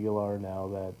Nelson Aguilar now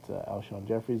that Alshon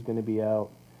Jeffrey is going to be out.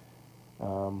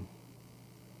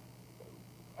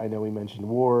 I know we mentioned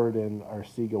Ward and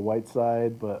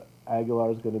Arcega-Whiteside, but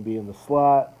Aguilar is going to be in the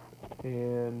slot,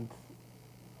 and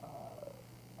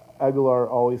Aguilar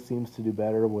always seems to do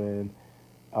better when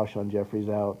Alshon Jeffrey's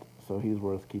out, so he's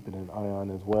worth keeping an eye on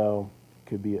as well.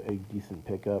 Could be a decent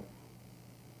pickup.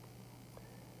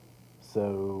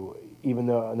 So even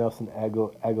though Nelson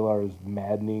Aguilar is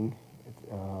maddening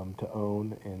to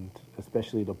own and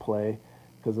especially to play,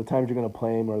 because the times you're going to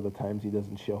play him are the times he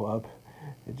doesn't show up.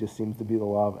 It just seems to be the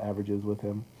law of averages with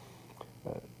him.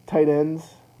 Tight ends,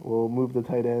 we'll move the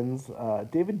tight ends.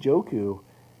 David Njoku,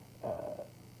 a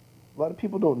lot of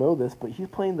people don't know this, but he's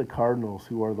playing the Cardinals,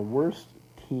 who are the worst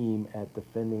team at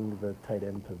defending the tight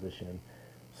end position.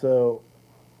 So,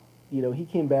 he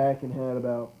came back and had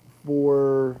about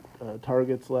 4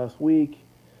 targets last week.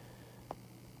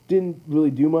 Didn't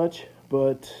really do much,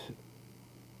 but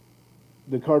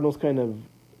the Cardinals kind of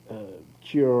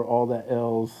cure all that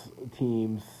L's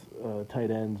teams'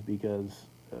 tight ends because,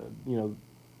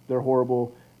 they're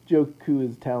horrible. Njoku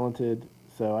is talented,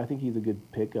 so I think he's a good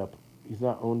pickup. He's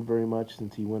not owned very much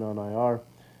since he went on IR.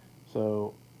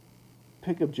 So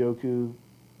pick up Njoku,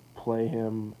 play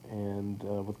him, and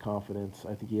with confidence.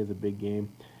 I think he has a big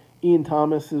game. Ian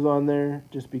Thomas is on there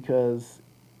just because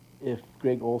if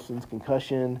Greg Olson's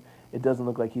concussion, it doesn't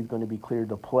look like he's going to be cleared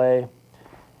to play.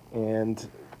 And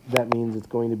that means it's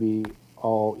going to be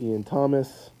all Ian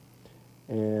Thomas.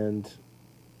 And,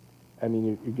 I mean,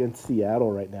 you're against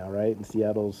Seattle right now, right? And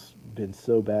Seattle's been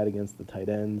so bad against the tight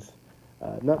ends.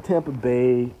 Not Tampa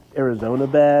Bay, Arizona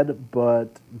bad,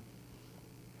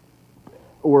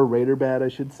 or Raider bad, I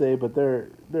should say, but they're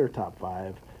top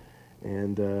 5.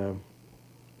 And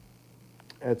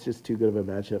that's just too good of a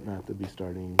matchup not to be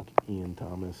starting Ian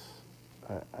Thomas,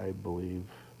 I believe.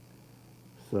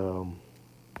 So,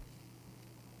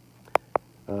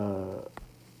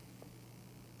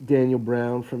 Daniel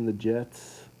Brown from the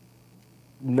Jets,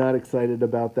 not excited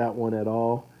about that one at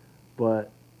all, but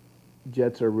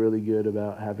Jets are really good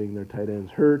about having their tight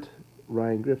ends hurt.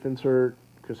 Ryan Griffin's hurt.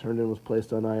 Chris Herndon was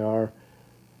placed on IR.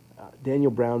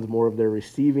 Daniel Brown's more of their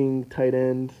receiving tight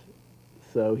end,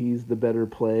 so he's the better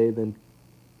play than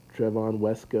Trevon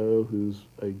Wesco, who's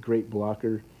a great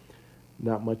blocker,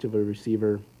 not much of a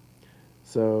receiver.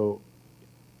 So,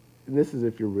 and this is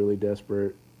if you're really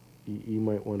desperate, you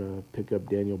might want to pick up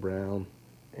Daniel Brown.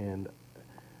 And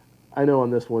I know on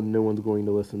this one, no one's going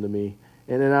to listen to me.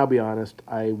 And then I'll be honest,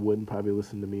 I wouldn't probably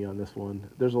listen to me on this one.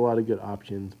 There's a lot of good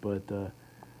options, but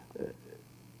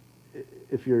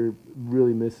if you're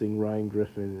really missing Ryan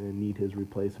Griffin and need his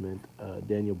replacement,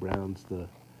 Daniel Brown's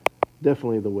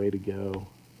definitely the way to go.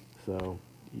 So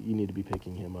you need to be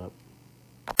picking him up.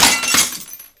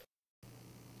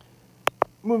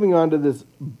 Moving on to this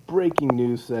breaking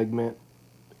news segment,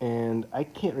 and I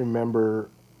can't remember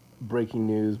breaking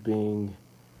news being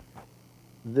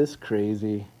this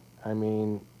crazy. I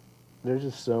mean, there's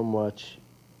just so much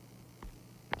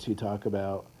to talk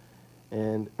about,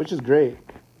 and which is great.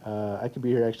 I could be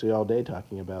here actually all day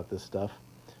talking about this stuff.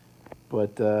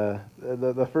 But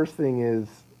the first thing is,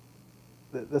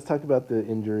 let's talk about the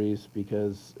injuries,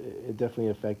 because it definitely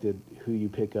affected who you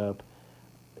pick up.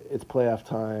 It's playoff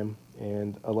time,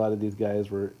 and a lot of these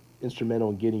guys were instrumental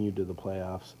in getting you to the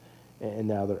playoffs, and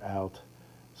now they're out.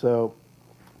 So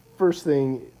first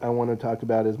thing I want to talk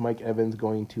about is Mike Evans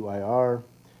going to IR.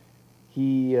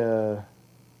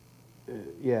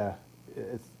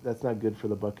 That's not good for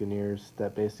the Buccaneers.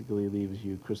 That basically leaves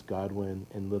you Chris Godwin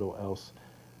and little else.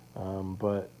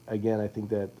 But again, I think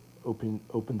that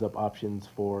opens up options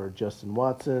for Justin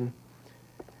Watson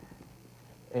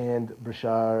and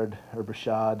Brashad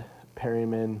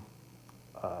Perryman,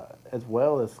 as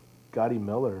well as Scotty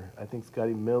Miller. I think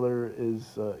Scotty Miller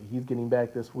he's getting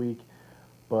back this week,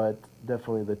 but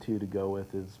definitely the two to go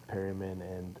with is Perryman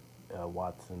and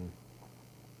Watson.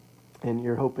 And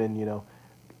you're hoping,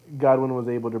 Godwin was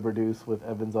able to produce with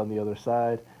Evans on the other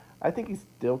side. I think he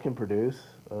still can produce.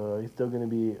 He's still going to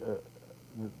be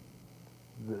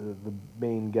the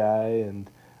main guy,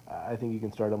 and I think you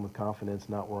can start him with confidence,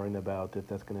 not worrying about if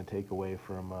that's going to take away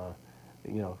from,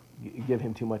 give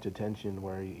him too much attention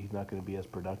where he's not going to be as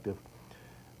productive.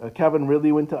 Calvin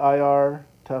Ridley went to IR.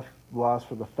 Tough loss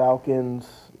for the Falcons.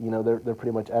 They're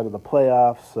pretty much out of the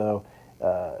playoffs, so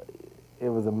it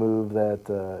was a move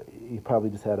that he probably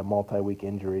just had a multi-week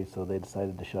injury, so they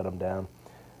decided to shut him down.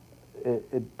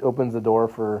 It opens the door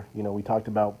for, we talked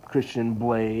about Christian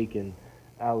Blake and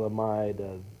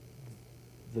Alamide,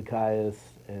 Zacchaeus,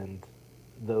 and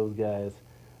those guys.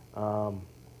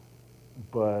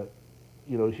 But,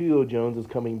 Julio Jones is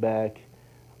coming back,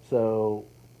 so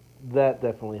that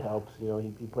definitely helps.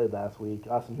 He played last week.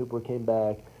 Austin Hooper came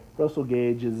back. Russell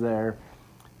Gage is there.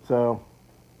 So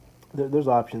there's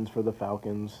options for the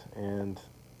Falcons, and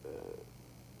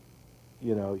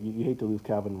you hate to lose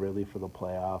Calvin Ridley for the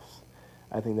playoffs.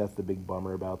 I think that's the big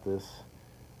bummer about this.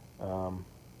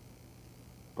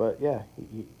 But yeah,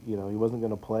 he wasn't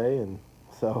going to play, and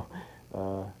so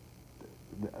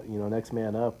next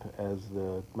man up, as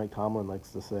Mike Tomlin likes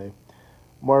to say.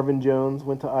 Marvin Jones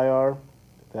went to IR.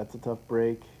 That's a tough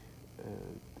break.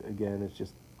 Again, it's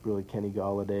just really Kenny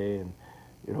Golladay, and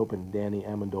you're hoping Danny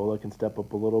Amendola can step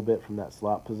up a little bit from that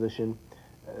slot position,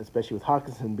 especially with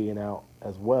Hockenson being out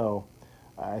as well.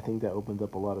 I think that opens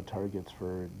up a lot of targets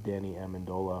for Danny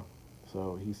Amendola,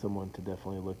 so he's someone to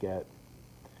definitely look at.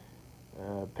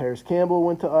 Paris Campbell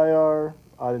went to IR.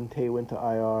 Auden Tate went to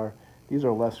IR. These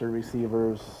are lesser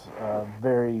receivers,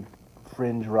 very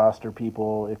fringe roster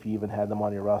people, if you even had them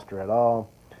on your roster at all.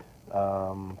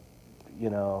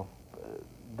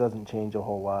 Doesn't change a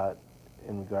whole lot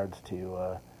in regards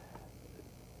to,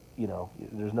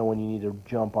 there's no one you need to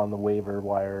jump on the waiver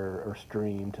wire or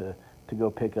stream to go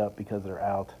pick up because they're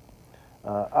out.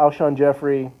 Alshon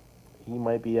Jeffrey, he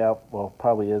might be out,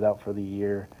 probably is out for the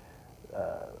year.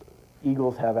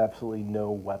 Eagles have absolutely no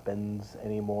weapons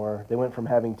anymore. They went from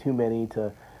having too many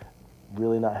to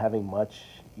really not having much.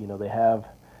 They have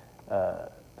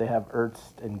Ertz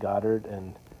and Goddard,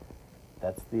 and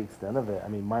that's the extent of it. I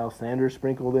mean, Miles Sanders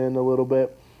sprinkled in a little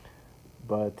bit,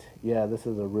 but yeah, this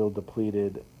is a real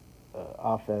depleted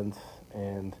offense,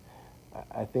 and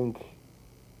I think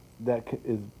that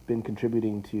has been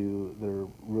contributing to their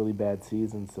really bad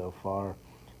season so far,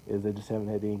 is they just haven't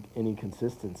had any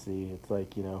consistency. It's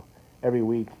like, every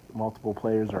week multiple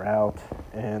players are out,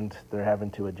 and they're having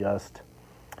to adjust.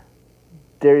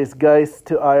 Darius Geis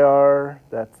to IR,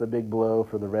 that's a big blow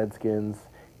for the Redskins.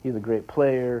 He's a great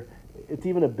player. It's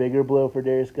even a bigger blow for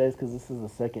Darius Geis because this is the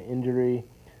second injury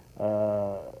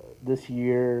this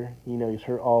year. He's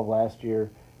hurt all of last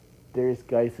year. Darius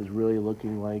Geis is really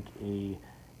looking like a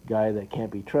guy that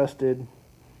can't be trusted.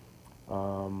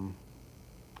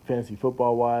 fantasy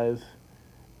football-wise.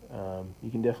 You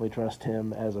can definitely trust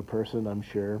him as a person, I'm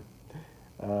sure.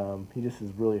 He just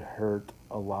is really hurt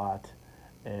a lot,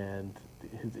 and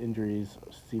his injuries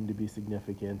seem to be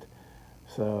significant.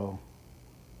 So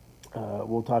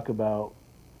we'll talk about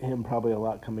him probably a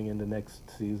lot coming into next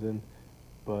season,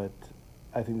 but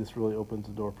I think this really opens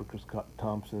the door for Chris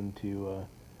Thompson to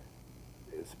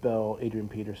spell Adrian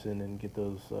Peterson and get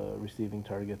those receiving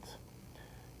targets.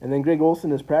 And then Greg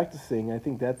Olsen is practicing. I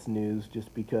think that's news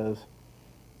just because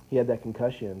he had that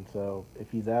concussion. So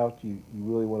if he's out, you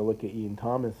really want to look at Ian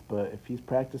Thomas. But if he's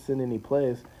practicing and he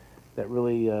plays, that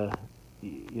really,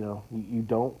 you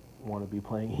don't want to be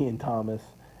playing Ian Thomas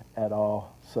at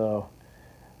all. So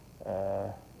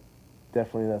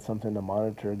definitely that's something to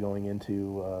monitor going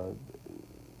into,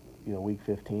 Week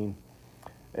 15.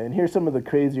 And here's some of the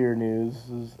crazier news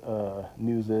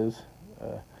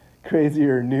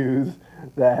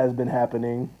that has been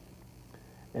happening.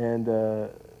 And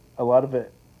a lot of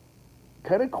it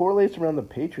kind of correlates around the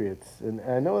Patriots. And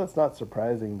I know that's not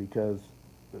surprising because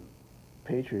the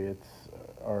Patriots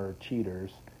are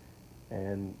cheaters.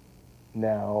 And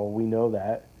now we know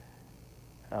that.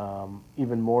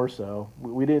 Even more so.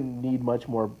 We didn't need much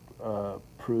more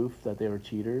proof that they were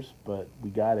cheaters, but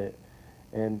we got it.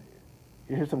 And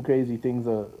here's some crazy things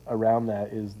around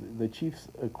that is the Chiefs'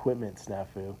 equipment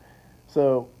snafu.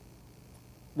 So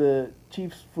the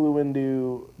Chiefs flew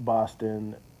into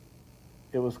Boston.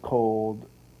 It was cold.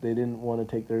 They didn't want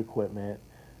to take their equipment.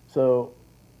 So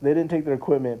they didn't take their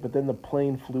equipment, but then the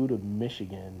plane flew to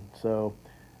Michigan. So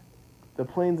the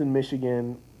plane's in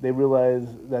Michigan. They realize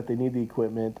that they need the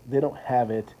equipment. They don't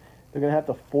have it. They're going to have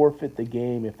to forfeit the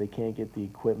game if they can't get the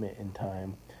equipment in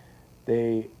time.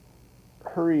 They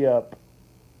hurry up,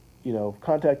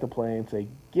 contact the plane, say,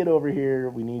 get over here.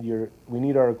 We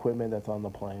need our equipment that's on the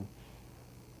plane.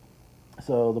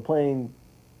 So the plane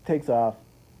takes off,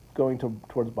 going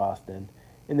towards Boston.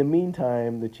 In the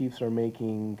meantime, the Chiefs are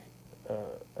making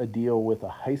a deal with a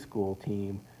high school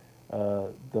team,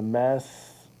 the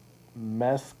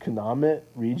Masconomet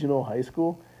Regional High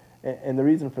School. And the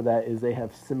reason for that is they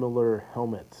have similar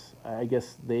helmets. I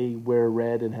guess they wear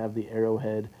red and have the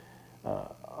arrowhead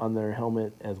on their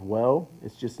helmet as well.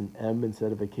 It's just an M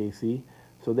instead of a KC.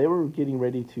 So they were getting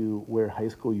ready to wear high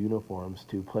school uniforms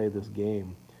to play this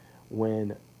game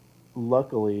when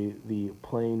luckily the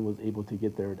plane was able to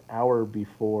get there an hour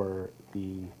before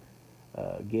the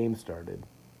game started.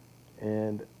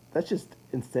 And that's just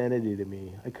insanity to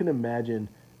me. I couldn't imagine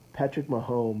Patrick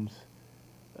Mahomes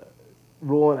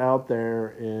rolling out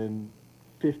there in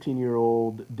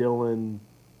 15-year-old Dylan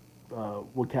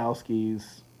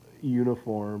Wachowski's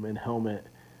uniform and helmet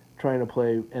trying to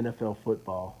play NFL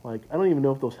football. Like, I don't even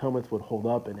know if those helmets would hold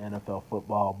up in NFL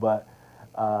football, but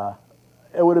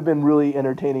it would have been really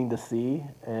entertaining to see,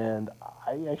 and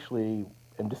I actually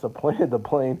am disappointed the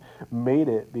plane made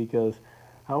it because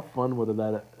how fun would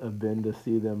that have been to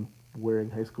see them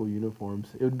wearing high school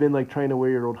uniforms? It would have been like trying to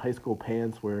wear your old high school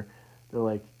pants where they're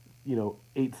like,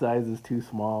 8 sizes too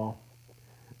small,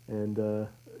 and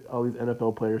all these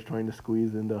NFL players trying to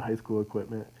squeeze into high school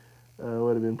equipment.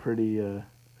 Would have been pretty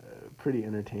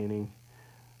entertaining.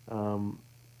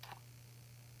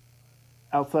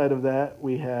 Outside of that,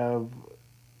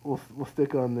 we'll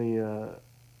stick on the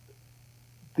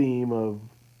theme of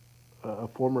a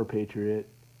former Patriot,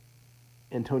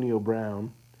 Antonio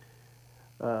Brown.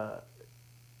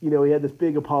 He had this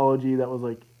big apology that was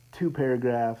like 2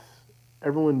 paragraphs.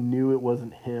 Everyone knew it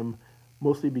wasn't him,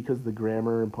 mostly because the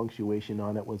grammar and punctuation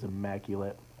on it was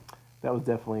immaculate. That was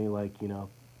definitely like,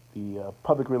 the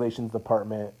public relations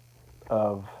department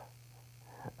of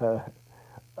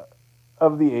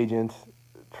the agent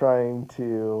trying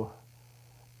to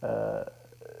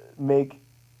make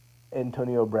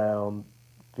Antonio Brown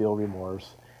feel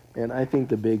remorse. And I think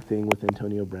the big thing with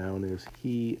Antonio Brown is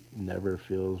he never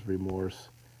feels remorse.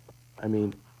 I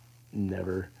mean,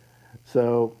 never.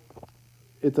 So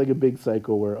it's like a big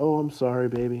cycle where, oh, I'm sorry,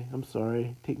 baby. I'm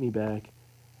sorry. Take me back.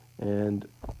 And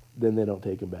then they don't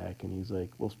take him back. And he's like,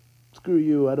 well, screw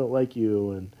you. I don't like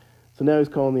you. And so now he's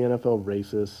calling the NFL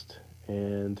racist.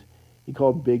 And he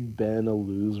called Big Ben a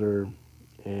loser.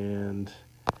 And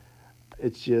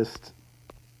it's just,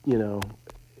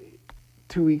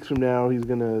 2 weeks from now, he's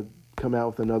going to come out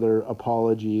with another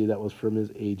apology that was from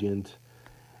his agent.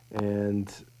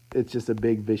 And it's just a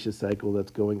big vicious cycle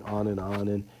that's going on.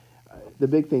 And the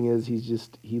big thing is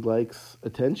he likes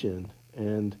attention.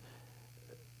 And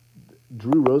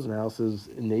Drew Rosenhaus is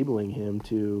enabling him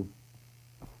to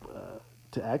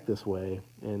act this way.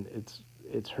 And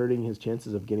it's hurting his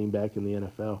chances of getting back in the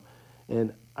NFL.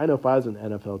 And I know if I was an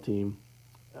NFL team,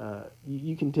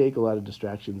 you can take a lot of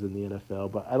distractions in the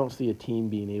NFL, but I don't see a team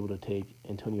being able to take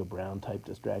Antonio Brown type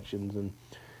distractions. And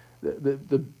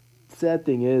the sad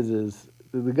thing is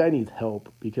the guy needs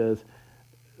help, because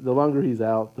the longer he's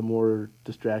out, the more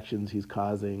distractions he's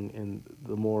causing, and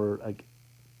the more like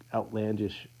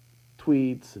outlandish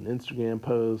tweets and Instagram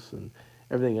posts and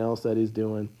everything else that he's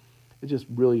doing. It's just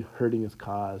really hurting his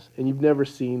cause. And you've never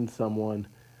seen someone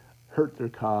hurt their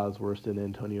cause worse than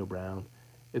Antonio Brown.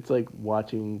 It's like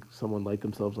watching someone light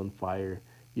themselves on fire.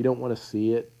 You don't want to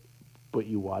see it, but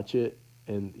you watch it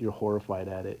and you're horrified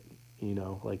at it.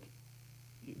 Like,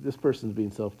 this person's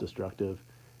being self-destructive,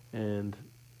 and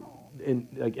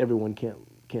like everyone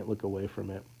can't look away from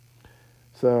it.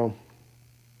 So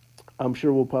I'm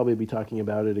sure we'll probably be talking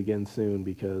about it again soon,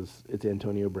 because it's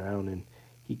Antonio Brown and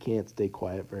he can't stay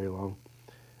quiet very long.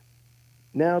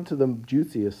 Now to the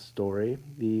juiciest story,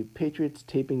 the Patriots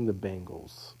taping the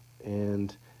Bengals.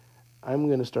 And I'm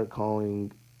going to start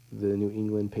calling the New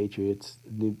England Patriots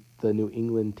the New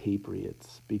England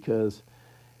Tapriots, because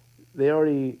they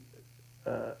already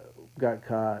got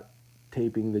caught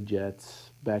taping the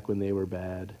Jets back when they were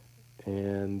bad.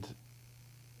 And,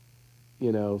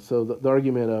 so the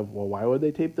argument of, well, why would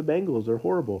they tape the Bengals? They're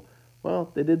horrible.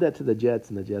 Well, they did that to the Jets,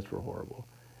 and the Jets were horrible.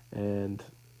 And,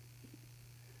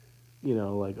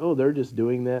 like, oh, they're just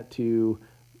doing that to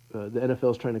the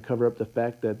NFL's trying to cover up the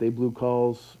fact that they blew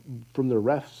calls from their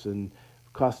refs and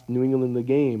cost New England the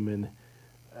game. And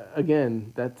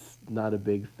again, that's not a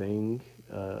big thing.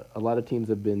 A lot of teams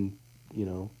have been,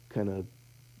 kind of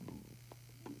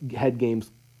had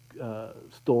games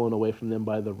stolen away from them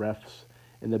by the refs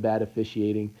and the bad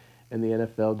officiating, and the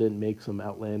NFL didn't make some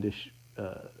outlandish,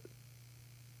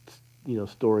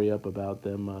 story up about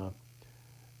them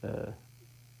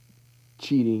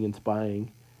cheating and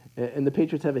spying. And the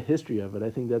Patriots have a history of it.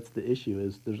 I think that's the issue,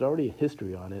 is there's already a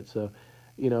history on it. So,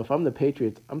 if I'm the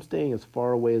Patriots, I'm staying as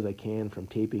far away as I can from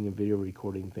taping and video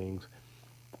recording things,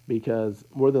 because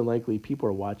more than likely people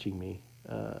are watching me,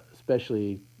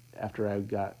 especially after I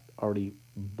got already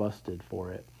busted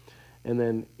for it. And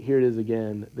then here it is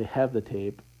again. They have the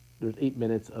tape. There's 8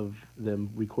 minutes of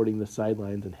them recording the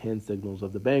sidelines and hand signals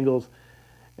of the Bengals.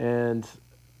 And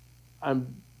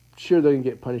I'm sure they're going to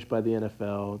get punished by the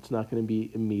NFL. It's not going to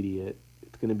be immediate.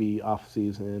 It's going to be off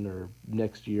season or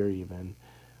next year even.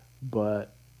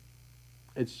 But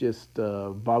it's just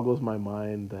boggles my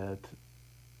mind that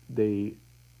they,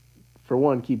 for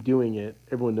one, keep doing it.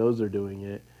 Everyone knows they're doing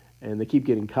it. And they keep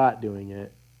getting caught doing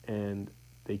it. And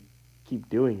they keep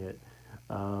doing it.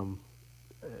 I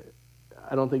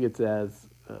don't think it's as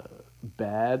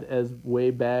bad as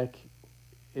way back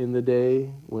in the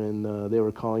day when they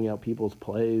were calling out people's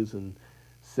plays and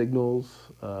signals,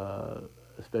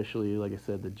 especially, like I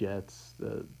said, the Jets,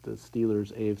 the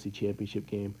Steelers AFC Championship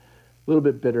game. A little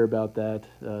bit bitter about that.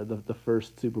 The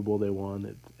first Super Bowl they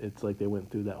won, it's like they went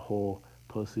through that whole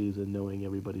postseason knowing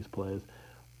everybody's plays.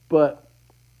 But,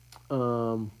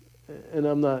 and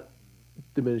I'm not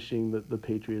diminishing the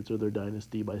Patriots or their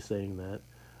dynasty by saying that.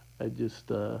 I just,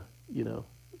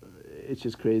 it's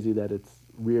just crazy that it's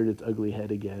reared its ugly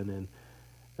head again,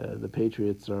 and the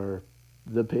Patriots are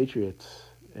the Patriots,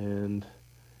 and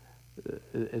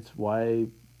it's why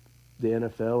the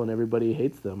NFL and everybody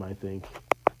hates them, I think.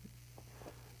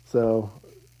 So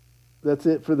that's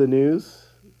it for the news.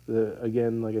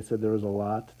 Again, like I said, there was a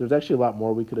lot. There's actually a lot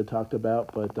more we could have talked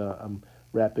about, but I'm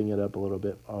wrapping it up a little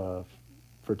bit for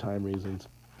time reasons.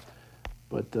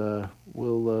 But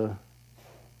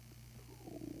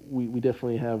we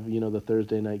definitely have the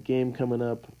Thursday night game coming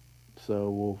up,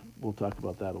 so we'll talk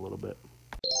about that a little bit.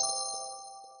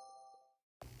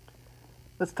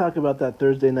 Let's talk about that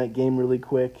Thursday night game really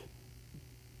quick.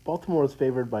 Baltimore was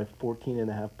favored by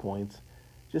 14.5 points.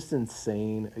 Just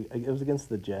insane. It was against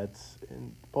the Jets,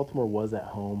 and Baltimore was at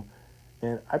home.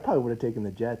 And I probably would have taken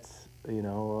the Jets.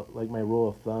 Like my rule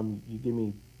of thumb, you give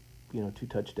me, 2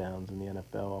 touchdowns in the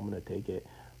NFL, I'm going to take it.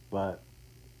 But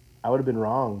I would have been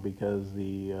wrong, because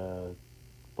the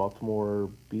Baltimore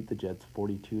beat the Jets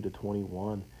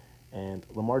 42-21, and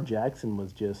Lamar Jackson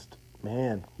was just,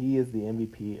 man, he is the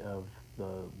MVP of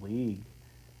the league.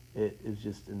 It is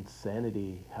just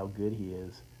insanity how good he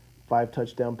is. 5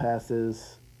 touchdown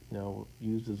passes,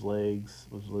 used his legs,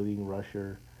 was leading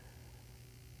rusher.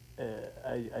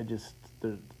 There's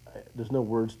no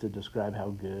words to describe how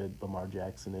good Lamar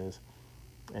Jackson is,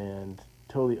 and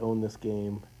totally owned this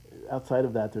game. Outside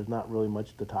of that, there's not really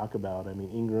much to talk about. I mean,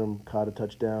 Ingram caught a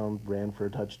touchdown, ran for a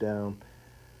touchdown,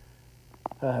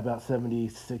 about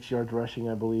 76 yards rushing,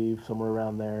 I believe, somewhere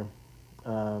around there.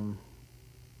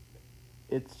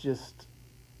 It's just,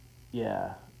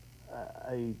 yeah,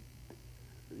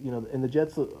 and the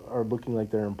Jets are looking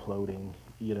like they're imploding.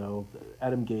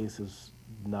 Adam Gase is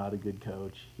not a good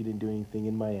coach. He didn't do anything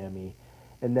in Miami.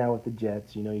 And now with the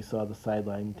Jets, you saw the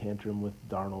sideline tantrum with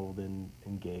Darnold and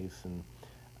Gase. And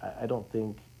I don't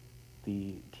think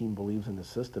the team believes in the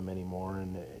system anymore.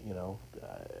 And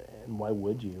why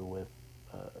would you with,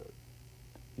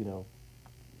 you know,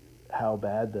 how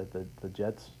bad that the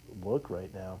Jets look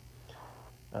right now.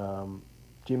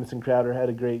 Jamison Crowder had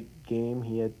a great game.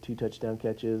 He had 2 touchdown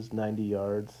catches, 90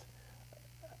 yards.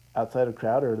 Outside of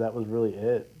Crowder, that was really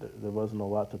it. There wasn't a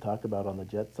lot to talk about on the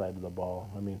Jets side of the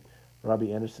ball. I mean,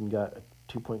 Robbie Anderson got a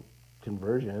 2-point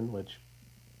conversion, which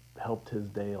helped his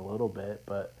day a little bit,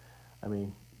 but I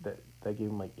mean, that gave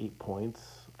him like 8 points,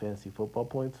 fantasy football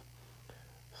points.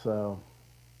 So,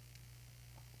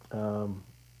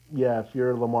 yeah, if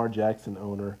you're a Lamar Jackson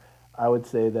owner, I would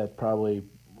say that probably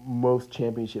most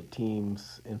championship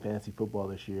teams in fantasy football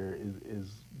this year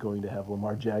is going to have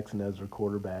Lamar Jackson as their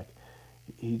quarterback.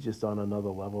 He's just on another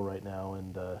level right now,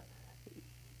 and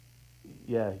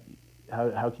yeah,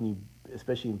 how can you,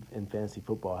 especially in fantasy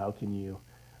football, how can you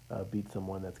beat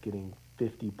someone that's getting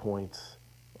 50 points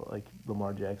like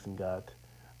Lamar Jackson got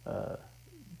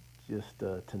just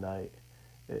tonight?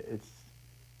 It's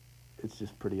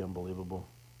just pretty unbelievable.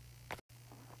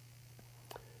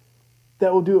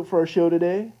 That will do it for our show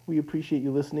today. We appreciate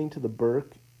you listening to the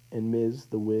Burke and Ms.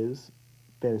 The Wiz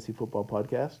Fantasy Football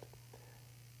Podcast.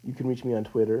 You can reach me on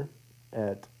Twitter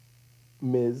at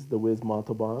Ms. The Wiz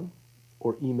Montalban,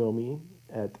 or email me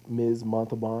at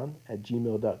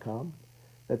msmontalban@gmail.com.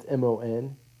 That's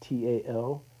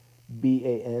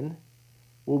MONTALBAN.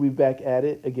 We'll be back at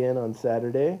it again on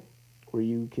Saturday, where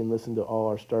you can listen to all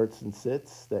our starts and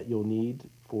sits that you'll need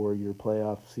for your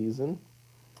playoff season.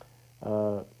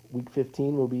 Week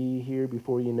 15 will be here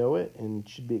before you know it, and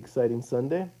should be exciting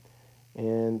Sunday.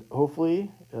 And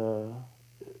hopefully, it'll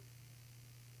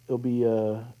be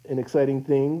an exciting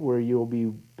thing where you'll be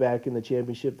back in the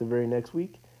championship the very next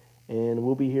week, and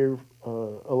we'll be here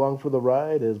along for the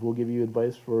ride as we'll give you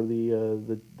advice for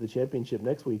the championship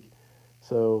next week.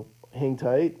 So hang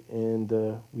tight, and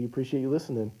we appreciate you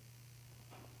listening.